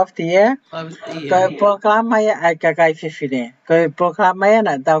get off the air. Ko Yeah. programa ya ay kakai fifine. Ko programa ya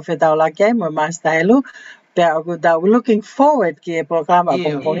na tau fitau laki mo mas tahilu. Pe aku tau looking forward ki programa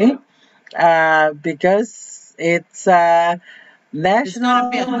bung Yeah. pogi. Because it's It's gonna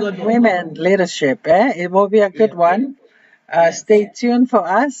be a National good one. Women Leadership. It will be a good Yeah. one. Yes. Stay tuned for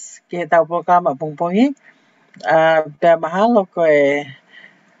us. Kita programa bung pogi. Pe mahalo ko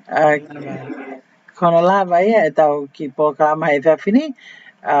Alright. kono lava ia e tau ki programa e whiawhini,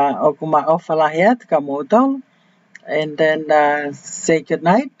 o kuma ofa lahi atu ka mūtau, and then say good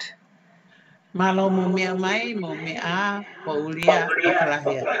night. Malo mo mea mai, mo mea, po ulia, o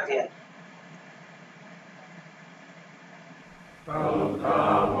falahia.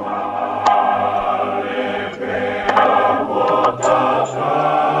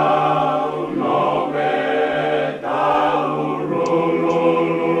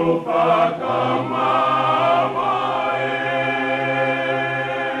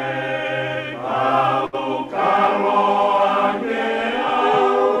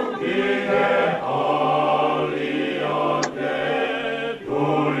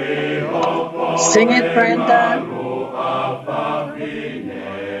 Sing it, Brenda.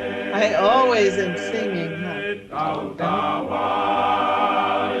 I always am singing, huh?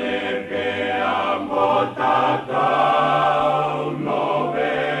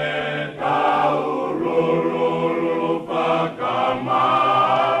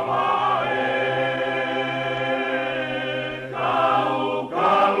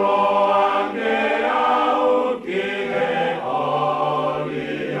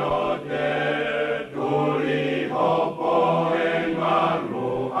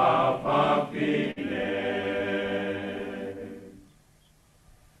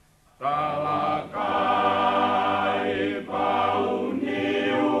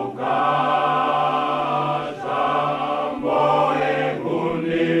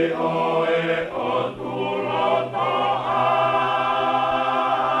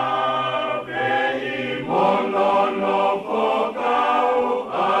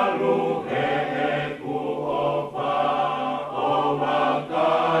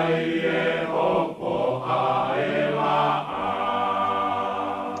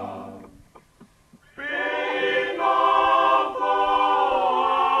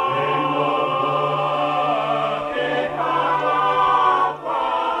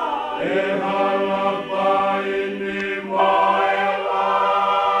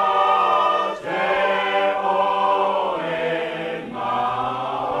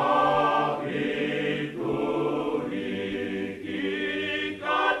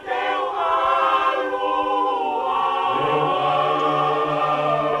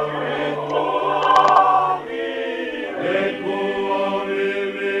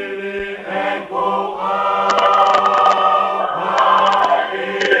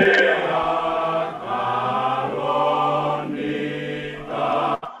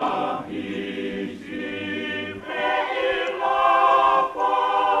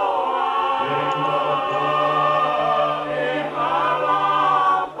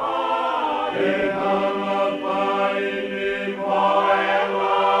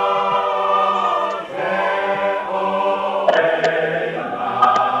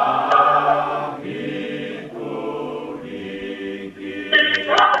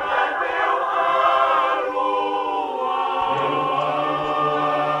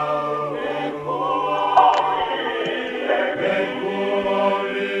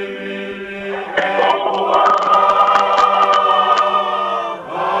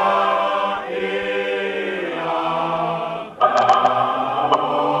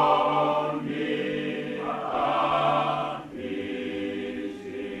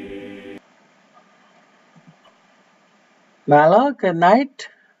 Malo, good night.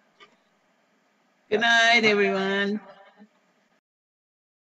 Good night, everyone.